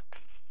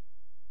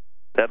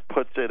 That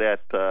puts it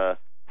at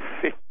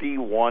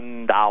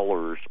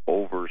 $51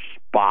 over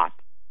spot.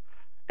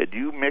 And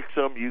you mix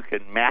them, you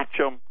can match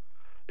them.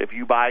 If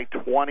you buy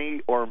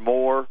 20 or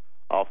more,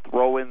 I'll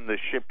throw in the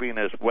shipping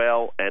as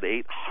well at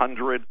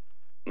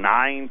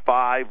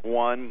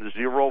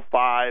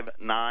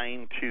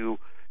 800-951-0592.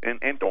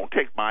 And don't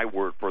take my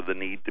word for the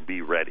need to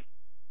be ready,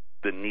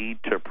 the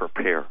need to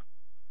prepare.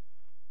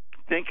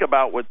 Think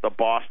about what the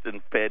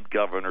Boston Fed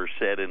governor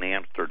said in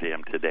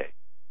Amsterdam today.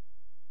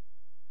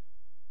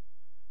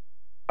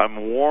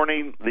 I'm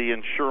warning the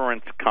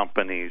insurance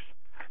companies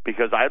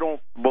because I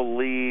don't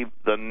believe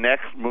the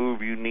next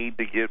move you need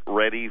to get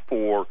ready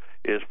for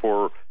is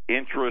for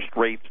interest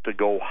rates to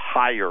go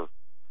higher.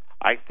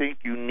 I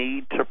think you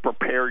need to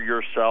prepare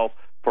yourself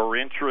for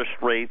interest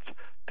rates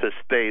to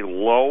stay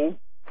low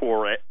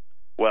for a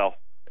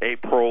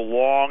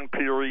prolonged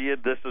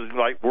period. This is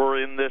like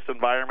we're in this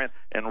environment,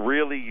 and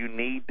really you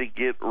need to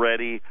get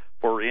ready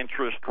for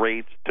interest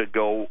rates to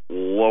go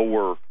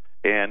lower,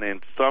 and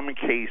in some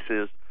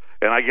cases,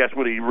 and I guess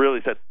what he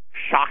really said,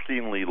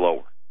 shockingly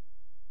lower.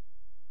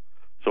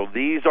 So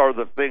these are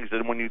the things,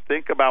 and when you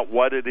think about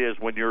what it is,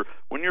 when you're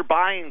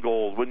buying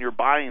gold, when you're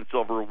buying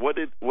silver, what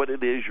it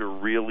is you're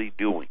really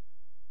doing,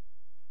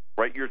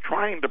 right? You're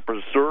trying to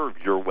preserve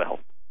your wealth.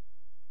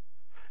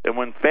 And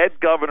when Fed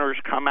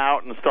governors come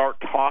out and start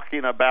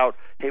talking about,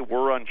 hey,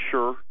 we're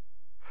unsure,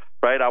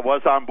 right? I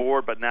was on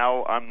board, but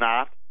now I'm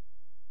not.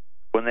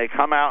 When they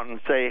come out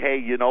and say, hey,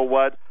 you know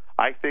what?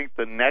 I think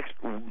the next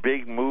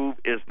big move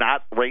is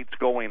not rates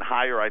going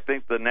higher. I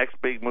think the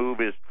next big move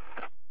is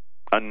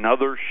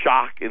another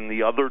shock in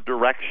the other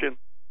direction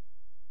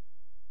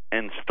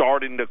and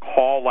starting to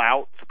call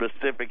out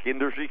specific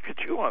industries. Could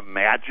you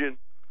imagine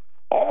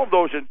all of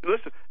those?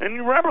 Listen, and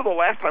you remember the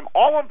last time,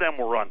 all of them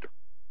were under,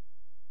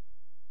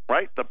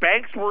 right? The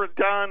banks were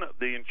done.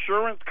 The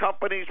insurance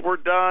companies were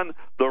done.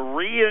 The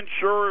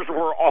reinsurers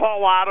were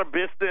all out of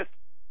business.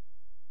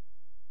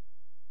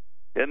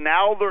 And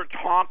now they're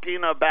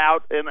talking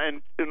about,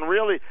 and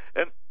really,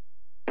 and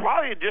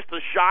probably just a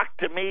shock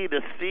to me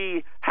to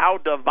see how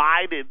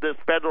divided this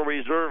Federal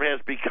Reserve has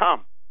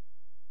become.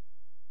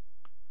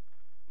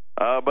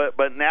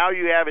 But now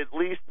you have at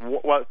least,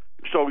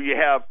 so you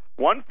have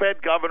one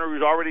Fed governor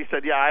who's already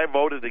said, yeah, I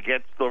voted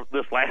against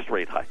this last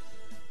rate hike.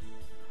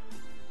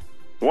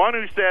 One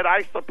who said,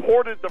 I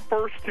supported the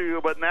first two,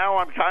 but now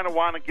I'm kind of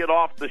want to get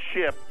off the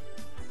ship.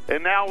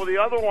 And now the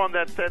other one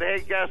that said, hey,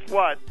 guess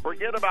what?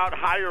 Forget about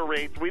higher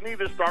rates. We need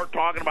to start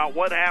talking about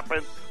what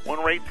happens when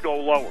rates go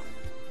lower.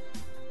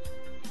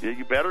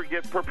 You better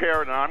get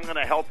prepared, and I'm going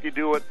to help you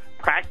do it,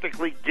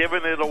 practically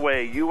giving it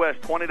away. U.S.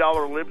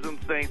 $20 Libs and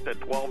Saints at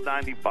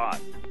 $12.95.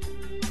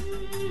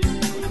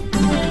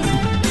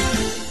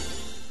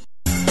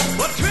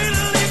 Well,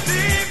 twiddly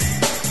big,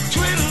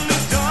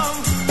 twiddly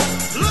dumb.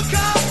 Look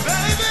out,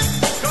 baby,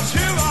 'cause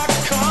here I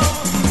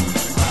come.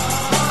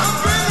 I'm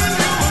bringing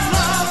you a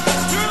love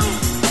that's true.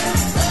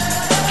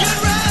 Get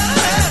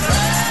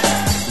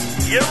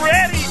ready. Get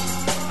ready.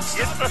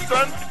 Get the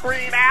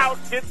sunscreen out.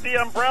 Get the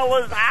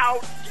umbrellas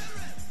out.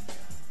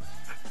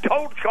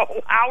 Don't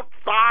go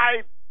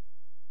outside.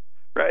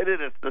 Right?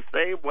 And it's the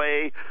same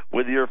way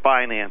with your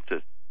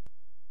finances.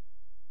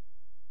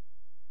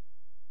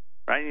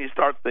 Right? You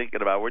start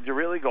thinking about, would you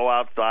really go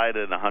outside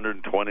in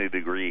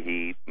 120-degree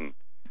heat and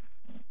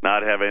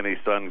not have any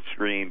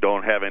sunscreen,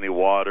 don't have any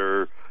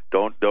water,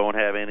 don't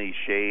have any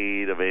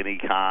shade of any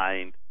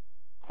kind?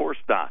 Of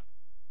course not.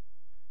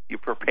 You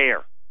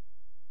prepare.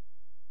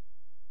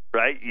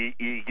 Right?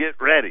 You get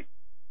ready.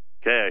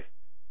 Okay.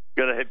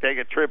 Going to take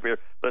a trip here.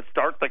 Let's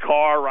start the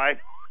car, right?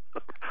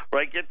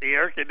 Right, get the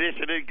air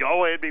conditioning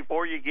going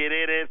before you get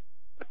in it.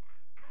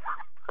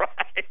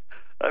 Right?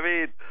 I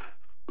mean,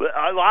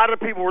 a lot of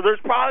people,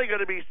 there's probably going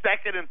to be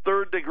second and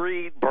third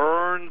degree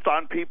burns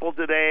on people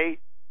today,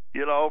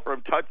 you know,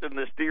 from touching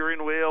the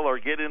steering wheel or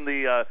getting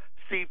the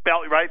seat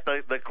belt, right,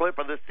 the clip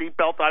of the seat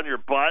belt on your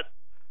butt,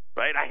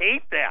 right? I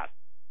hate that.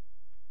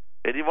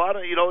 And you want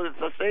to, you know, it's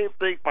the same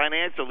thing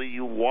financially.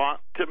 You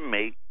want to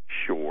make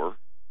sure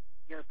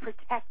you're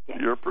protected.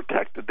 You're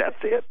protected.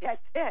 That's it.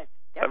 That's it.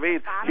 That's I mean,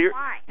 the bottom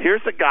line.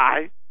 Here's a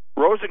guy,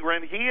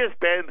 Rosengren. He has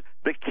been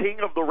the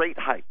king of the rate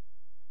hike.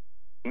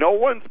 No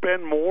one's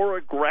been more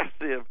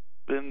aggressive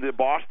than the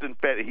Boston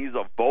Fed. He's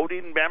a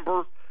voting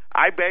member.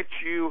 I bet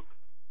you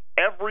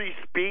every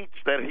speech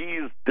that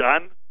he's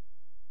done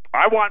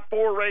I want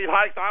 4 rate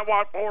hikes. I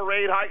want 4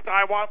 rate hikes.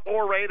 I want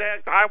 4 rate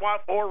hikes. I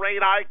want 4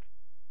 rate hikes.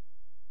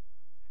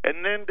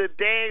 And then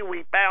today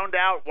we found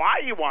out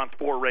why he wants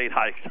 4 rate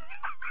hikes.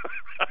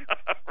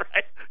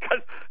 Right? Because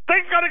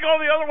things got to go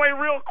the other way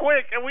real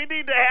quick, and we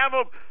need to have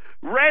them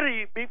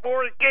ready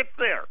before it gets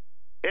there.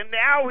 And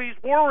now he's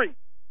worried.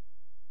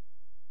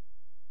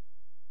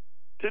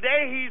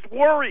 Today he's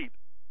worried.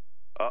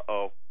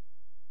 Uh-oh.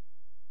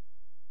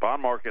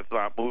 Bond market's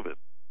not moving.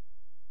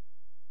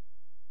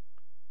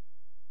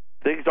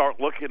 Things aren't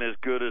looking as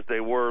good as they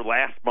were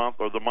last month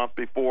or the month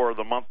before or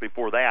the month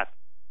before that.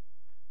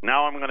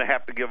 Now I'm going to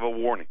have to give a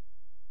warning.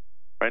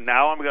 Right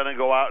now I'm going to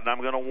go out and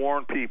I'm going to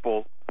warn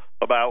people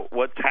about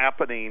what's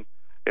happening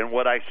and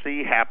what I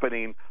see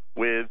happening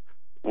with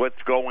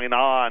what's going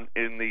on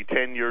in the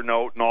 10-year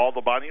note and all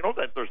the bonds. You know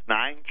that there's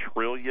 $9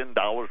 trillion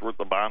worth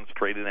of bonds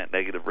trading at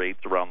negative rates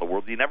around the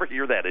world. You never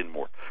hear that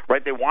anymore,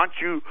 right? They want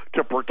you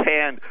to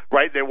pretend,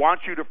 right? They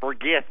want you to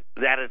forget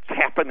that it's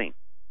happening.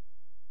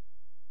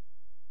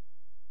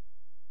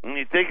 When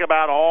you think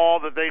about all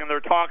the things they're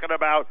talking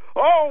about,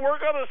 oh, we're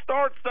going to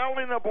start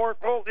selling the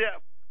portfolio.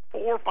 Yeah,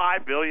 $4 or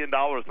 $5 billion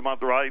a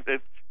month, right?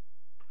 It's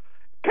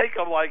take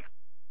them like,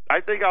 I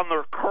think on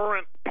their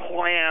current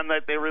plan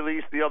that they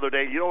released the other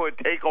day, it would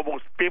take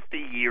almost 50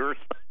 years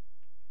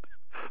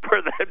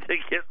for them to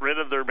get rid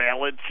of their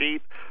balance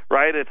sheet,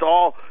 right? It's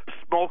all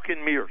smoke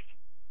and mirrors.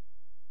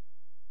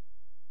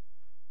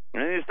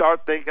 And then you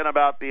start thinking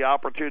about the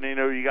opportunity.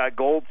 You got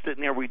gold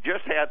sitting there. We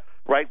just had,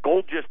 right,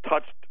 gold just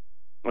touched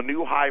a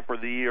new high for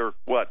the year,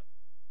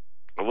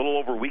 a little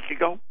over a week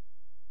ago?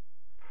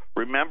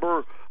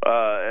 Remember?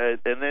 And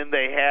then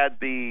they had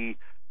the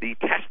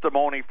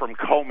testimony from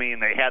Comey,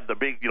 and they had the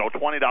big,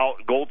 $20,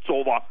 gold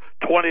sold off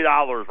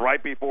 $20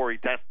 right before he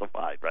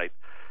testified, right?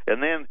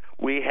 And then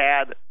we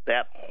had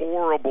that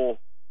horrible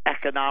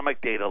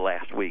economic data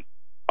last week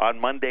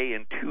on Monday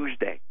and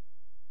Tuesday,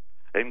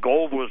 and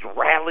gold was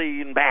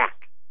rallying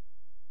back.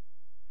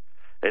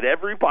 And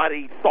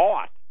everybody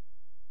thought,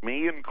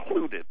 me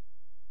included,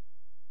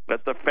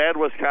 that the Fed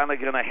was kind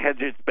of going to hedge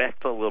its bets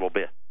a little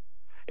bit.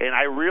 And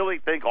I really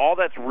think all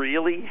that's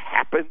really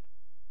happened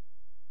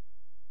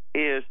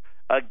is,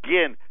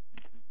 again,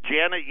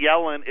 Janet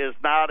Yellen is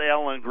not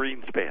Ellen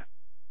Greenspan.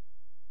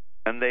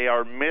 And they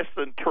are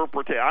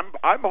misinterpreting.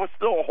 I'm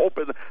still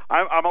hoping.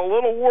 I'm a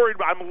little worried,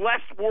 but I'm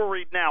less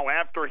worried now.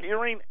 After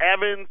hearing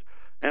Evans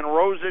and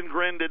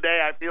Rosengren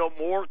today, I feel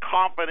more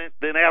confident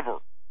than ever.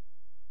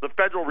 The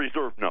Federal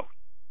Reserve knows.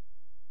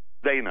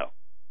 They know.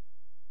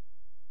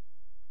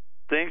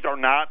 Things are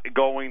not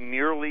going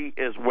nearly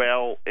as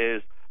well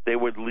as they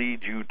would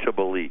lead you to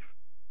believe.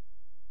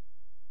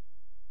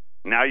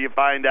 Now you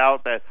find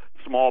out that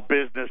small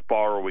business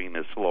borrowing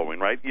is slowing,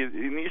 right?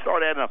 You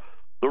start adding up.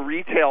 The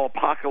retail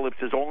apocalypse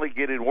is only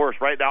getting worse.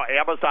 Right now,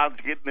 Amazon's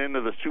getting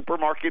into the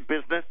supermarket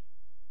business.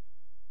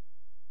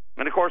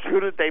 And, of course, who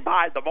did they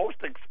buy? The most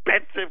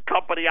expensive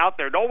company out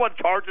there. No one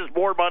charges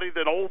more money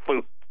than Whole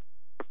Foods.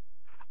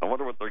 I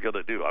wonder what they're going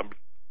to do. I'm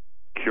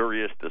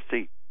curious to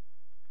see.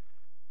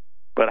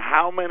 But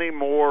how many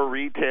more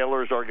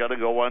retailers are going to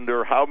go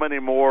under? How many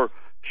more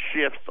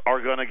shifts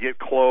are going to get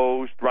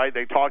closed, right?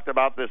 They talked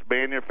about this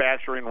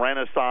manufacturing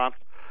renaissance,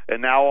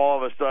 and now all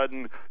of a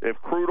sudden, if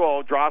crude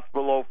oil drops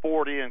below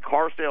 40 and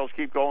car sales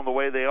keep going the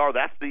way they are,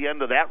 that's the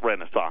end of that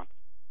renaissance.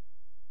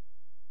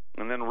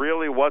 And then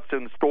really what's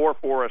in store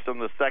for us in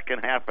the second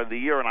half of the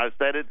year, and I've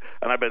said it,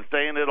 and I've been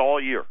saying it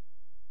all year.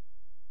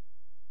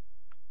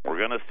 We're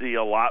going to see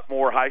a lot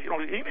more high.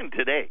 Even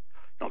today,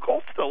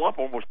 gold's still up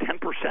almost 10%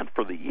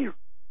 for the year.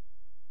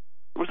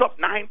 It was up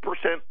 9%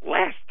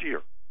 last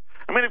year.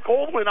 I mean, if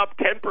gold went up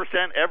 10%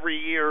 every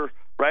year,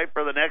 right,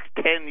 for the next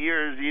 10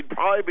 years, you'd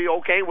probably be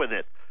okay with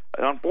it.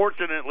 And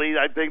unfortunately,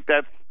 I think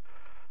that's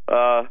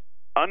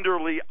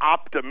underly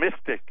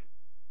optimistic.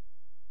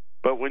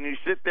 But when you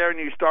sit there and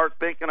you start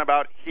thinking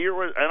about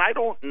and I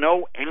don't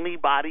know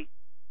anybody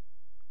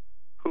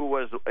who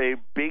was a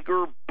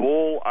bigger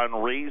bull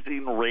on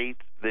raising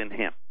rates than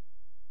him.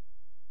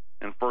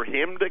 And for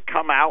him to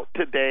come out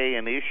today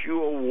and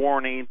issue a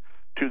warning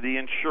to the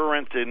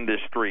insurance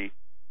industry,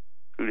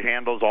 who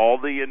handles all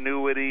the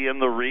annuity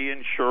and the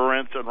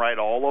reinsurance and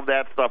all of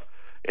that stuff,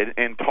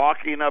 and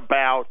talking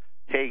about,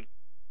 hey,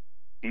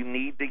 you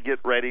need to get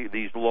ready.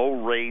 These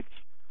low rates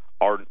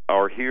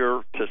are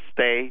here to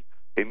stay,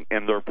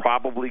 and they're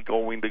probably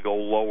going to go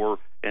lower.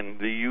 And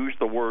they use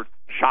the word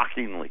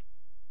shockingly.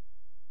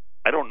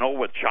 I don't know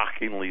what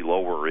shockingly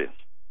lower is.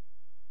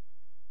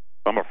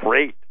 I'm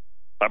afraid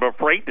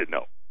to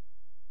know.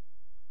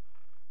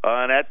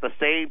 And at the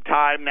same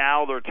time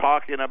now they're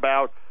talking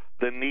about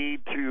the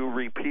need to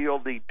repeal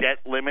the debt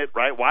limit,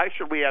 right? Why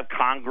should we have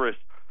Congress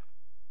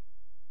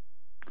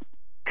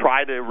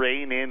try to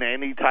rein in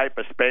any type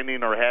of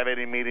spending or have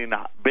any meeting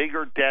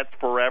bigger debts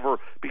forever?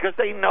 Because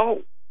they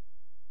know.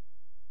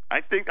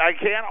 I think I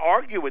can't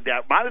argue with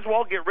that. Might as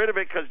well get rid of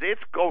it because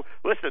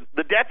listen,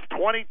 the debt's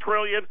 $20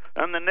 trillion,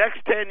 and the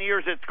next 10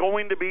 years it's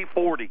going to be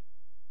 40.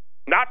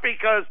 Not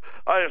because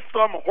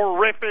some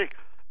horrific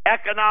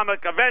economic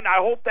event. I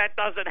hope that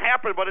doesn't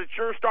happen, but it's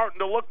sure starting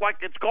to look like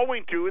it's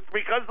going to. It's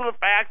because of the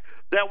fact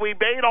that we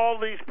made all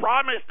these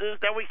promises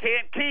that we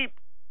can't keep.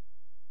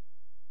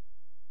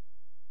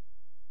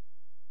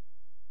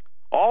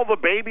 All the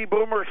baby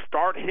boomers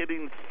start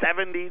hitting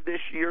 70 this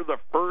year, the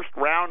first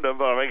round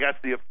of, I guess,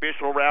 the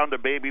official round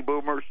of baby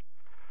boomers.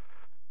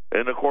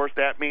 And, of course,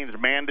 that means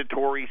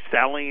mandatory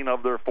selling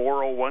of their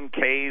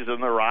 401ks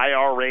and their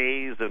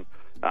IRAs. And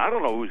I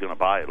don't know who's going to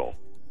buy it all.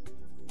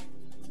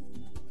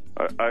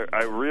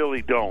 I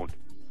really don't.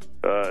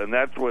 And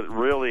that's what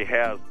really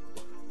has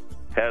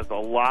a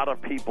lot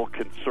of people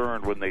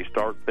concerned when they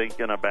start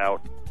thinking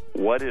about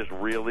what is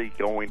really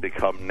going to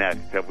come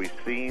next. Have we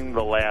seen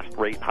the last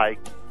rate hike?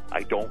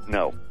 I don't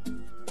know.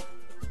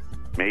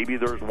 Maybe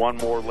there's one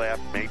more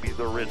left. Maybe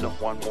there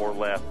isn't one more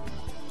left.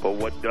 But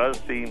what does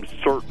seem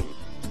certain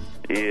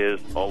is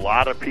a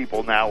lot of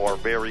people now are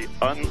very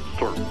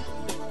uncertain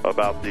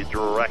about the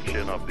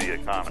direction of the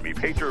economy.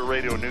 Patriot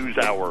Radio News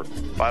Hour,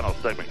 final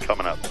segment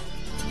coming up.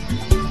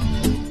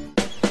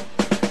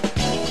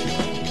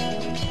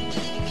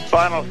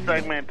 Final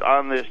segment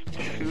on this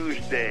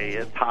Tuesday.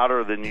 It's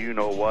hotter than you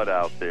know what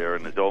out there,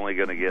 and it's only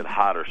going to get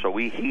hotter. So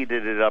we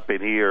heated it up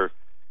in here.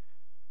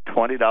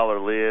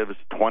 $20 libs,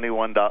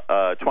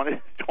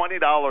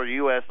 $20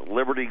 U.S.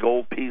 Liberty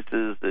gold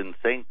pieces, and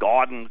St.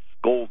 Gaudens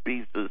gold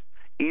pieces.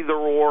 Either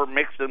or,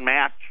 mix and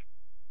match.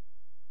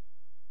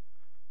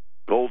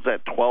 Gold's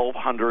at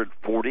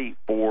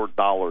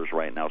 $1,244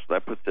 right now, so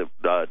that puts it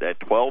at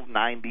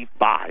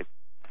 $1,295,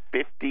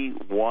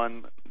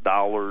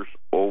 $51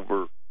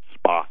 over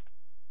spot.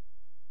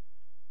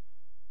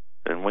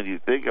 And when you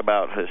think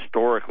about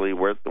historically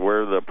where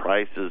the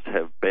prices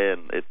have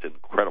been, it's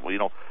incredible. You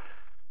know,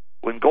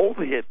 when gold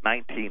hit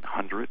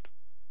 1900,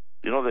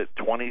 you know that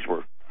 20s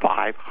were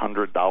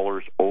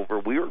 $500 over.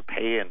 We were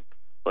paying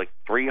like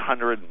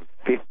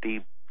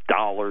 $350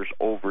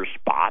 over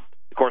spot.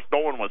 Of course, no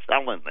one was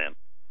selling then.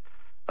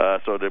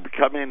 So to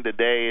come in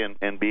today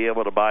and be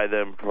able to buy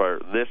them for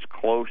this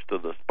close to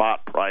the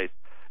spot price,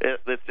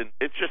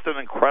 it's just an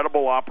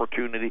incredible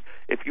opportunity.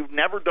 If you've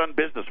never done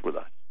business with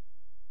us,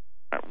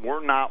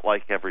 we're not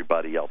like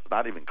everybody else,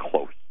 not even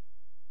close.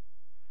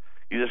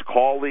 You just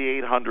call the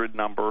 800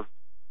 number,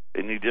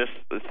 and you just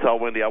tell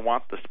Wendy, I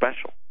want the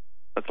special.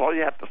 That's all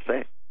you have to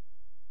say.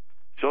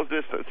 So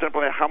just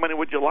simply, how many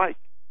would you like?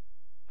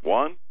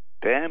 1,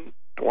 10,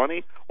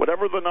 20,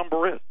 whatever the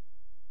number is.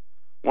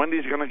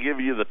 Wendy's going to give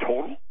you the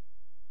total,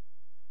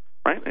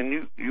 right?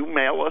 And you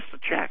mail us a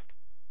check.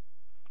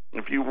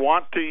 If you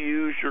want to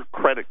use your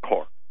credit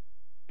card,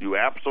 you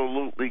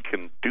absolutely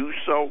can do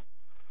so.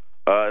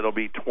 It'll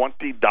be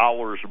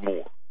 $20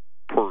 more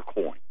per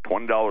coin.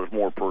 $20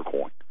 more per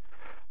coin.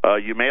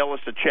 You mail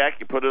us a check,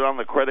 you put it on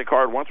the credit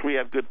card. Once we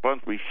have good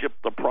funds, we ship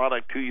the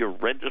product to your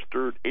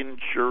registered,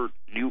 insured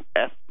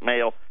U.S.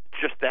 mail.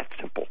 It's just that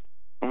simple.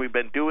 And we've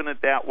been doing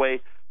it that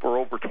way for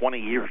over 20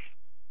 years.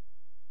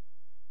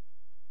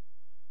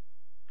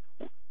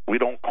 We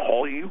don't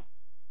call you,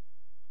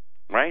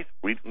 right?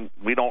 We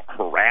don't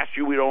harass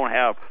you. We don't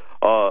have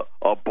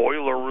a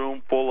boiler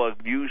room full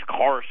of used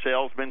car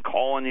salesmen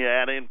calling you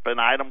ad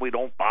infinitum. We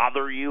don't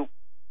bother you,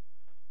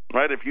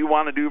 right? If you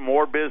want to do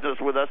more business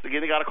with us,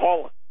 again, you got to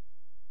call us.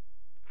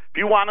 If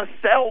you want to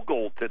sell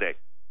gold today,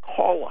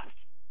 call us,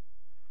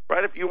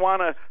 right? If you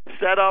want to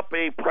set up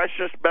a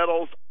precious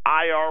metals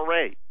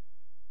IRA,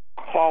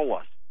 call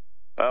us.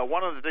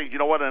 One of the things, you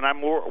know what, and I'm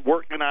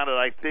working on it,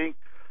 I think,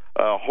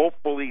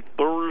 hopefully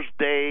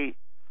Thursday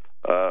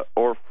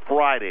or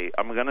Friday,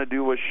 I'm going to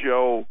do a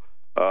show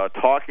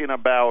talking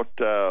about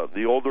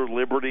the older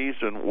Liberties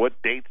and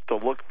what dates to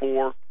look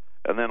for.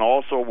 And then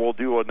also we'll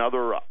do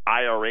another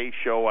IRA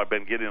show. I've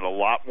been getting a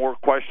lot more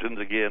questions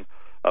again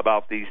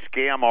about these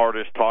scam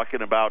artists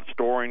talking about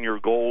storing your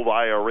gold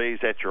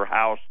IRAs at your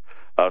house.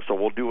 So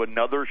we'll do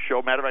another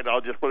show. Matter of fact,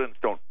 I'll just put it in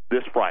stone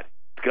this Friday.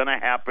 It's going to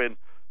happen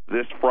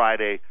this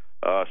Friday.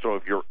 So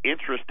if you're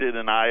interested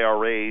in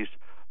IRAs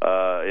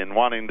and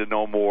wanting to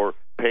know more,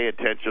 pay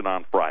attention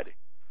on Friday.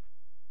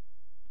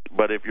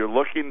 But if you're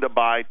looking to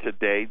buy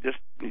today, just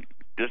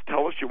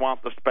tell us you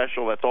want the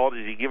special. That's all.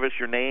 You give us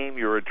your name,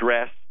 your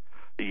address.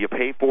 You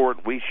pay for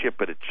it, we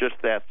ship it. It's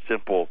just that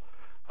simple.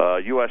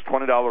 U.S.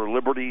 $20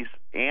 Liberties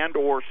and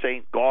or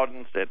St.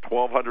 Gaudens at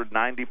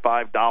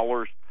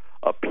 $1,295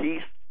 a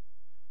piece.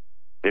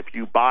 If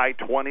you buy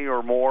 20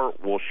 or more,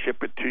 we'll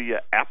ship it to you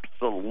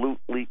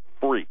absolutely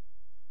free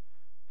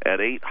at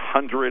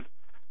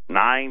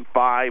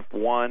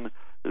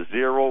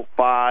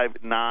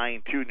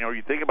 800-951-0592. You know,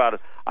 you think about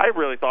it, I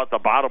really thought the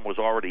bottom was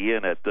already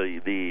in at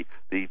the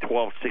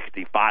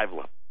 1265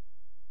 level.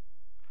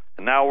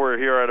 And now we're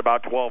here at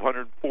about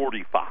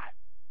 1245.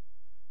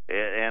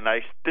 And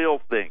I still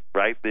think,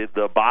 right,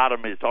 the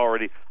bottom is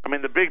already, I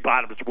mean, the big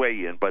bottom is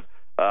way in, but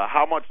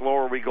how much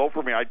lower we go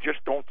from here, I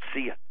just don't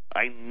see it.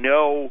 I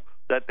know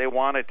that they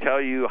want to tell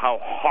you how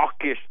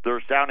hawkish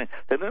they're sounding.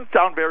 They didn't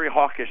sound very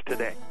hawkish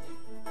today.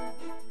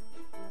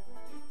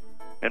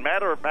 And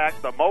matter of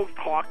fact, the most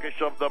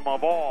hawkish of them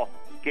of all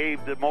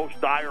gave the most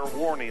dire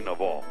warning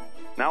of all.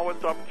 Now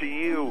it's up to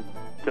you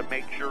to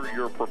make sure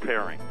you're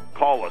preparing.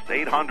 Call us,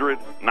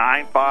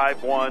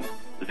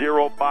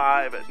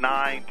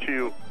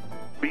 800-951-0592.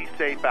 Be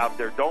safe out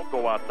there. Don't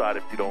go outside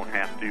if you don't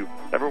have to.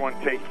 Everyone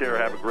take care.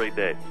 Have a great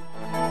day.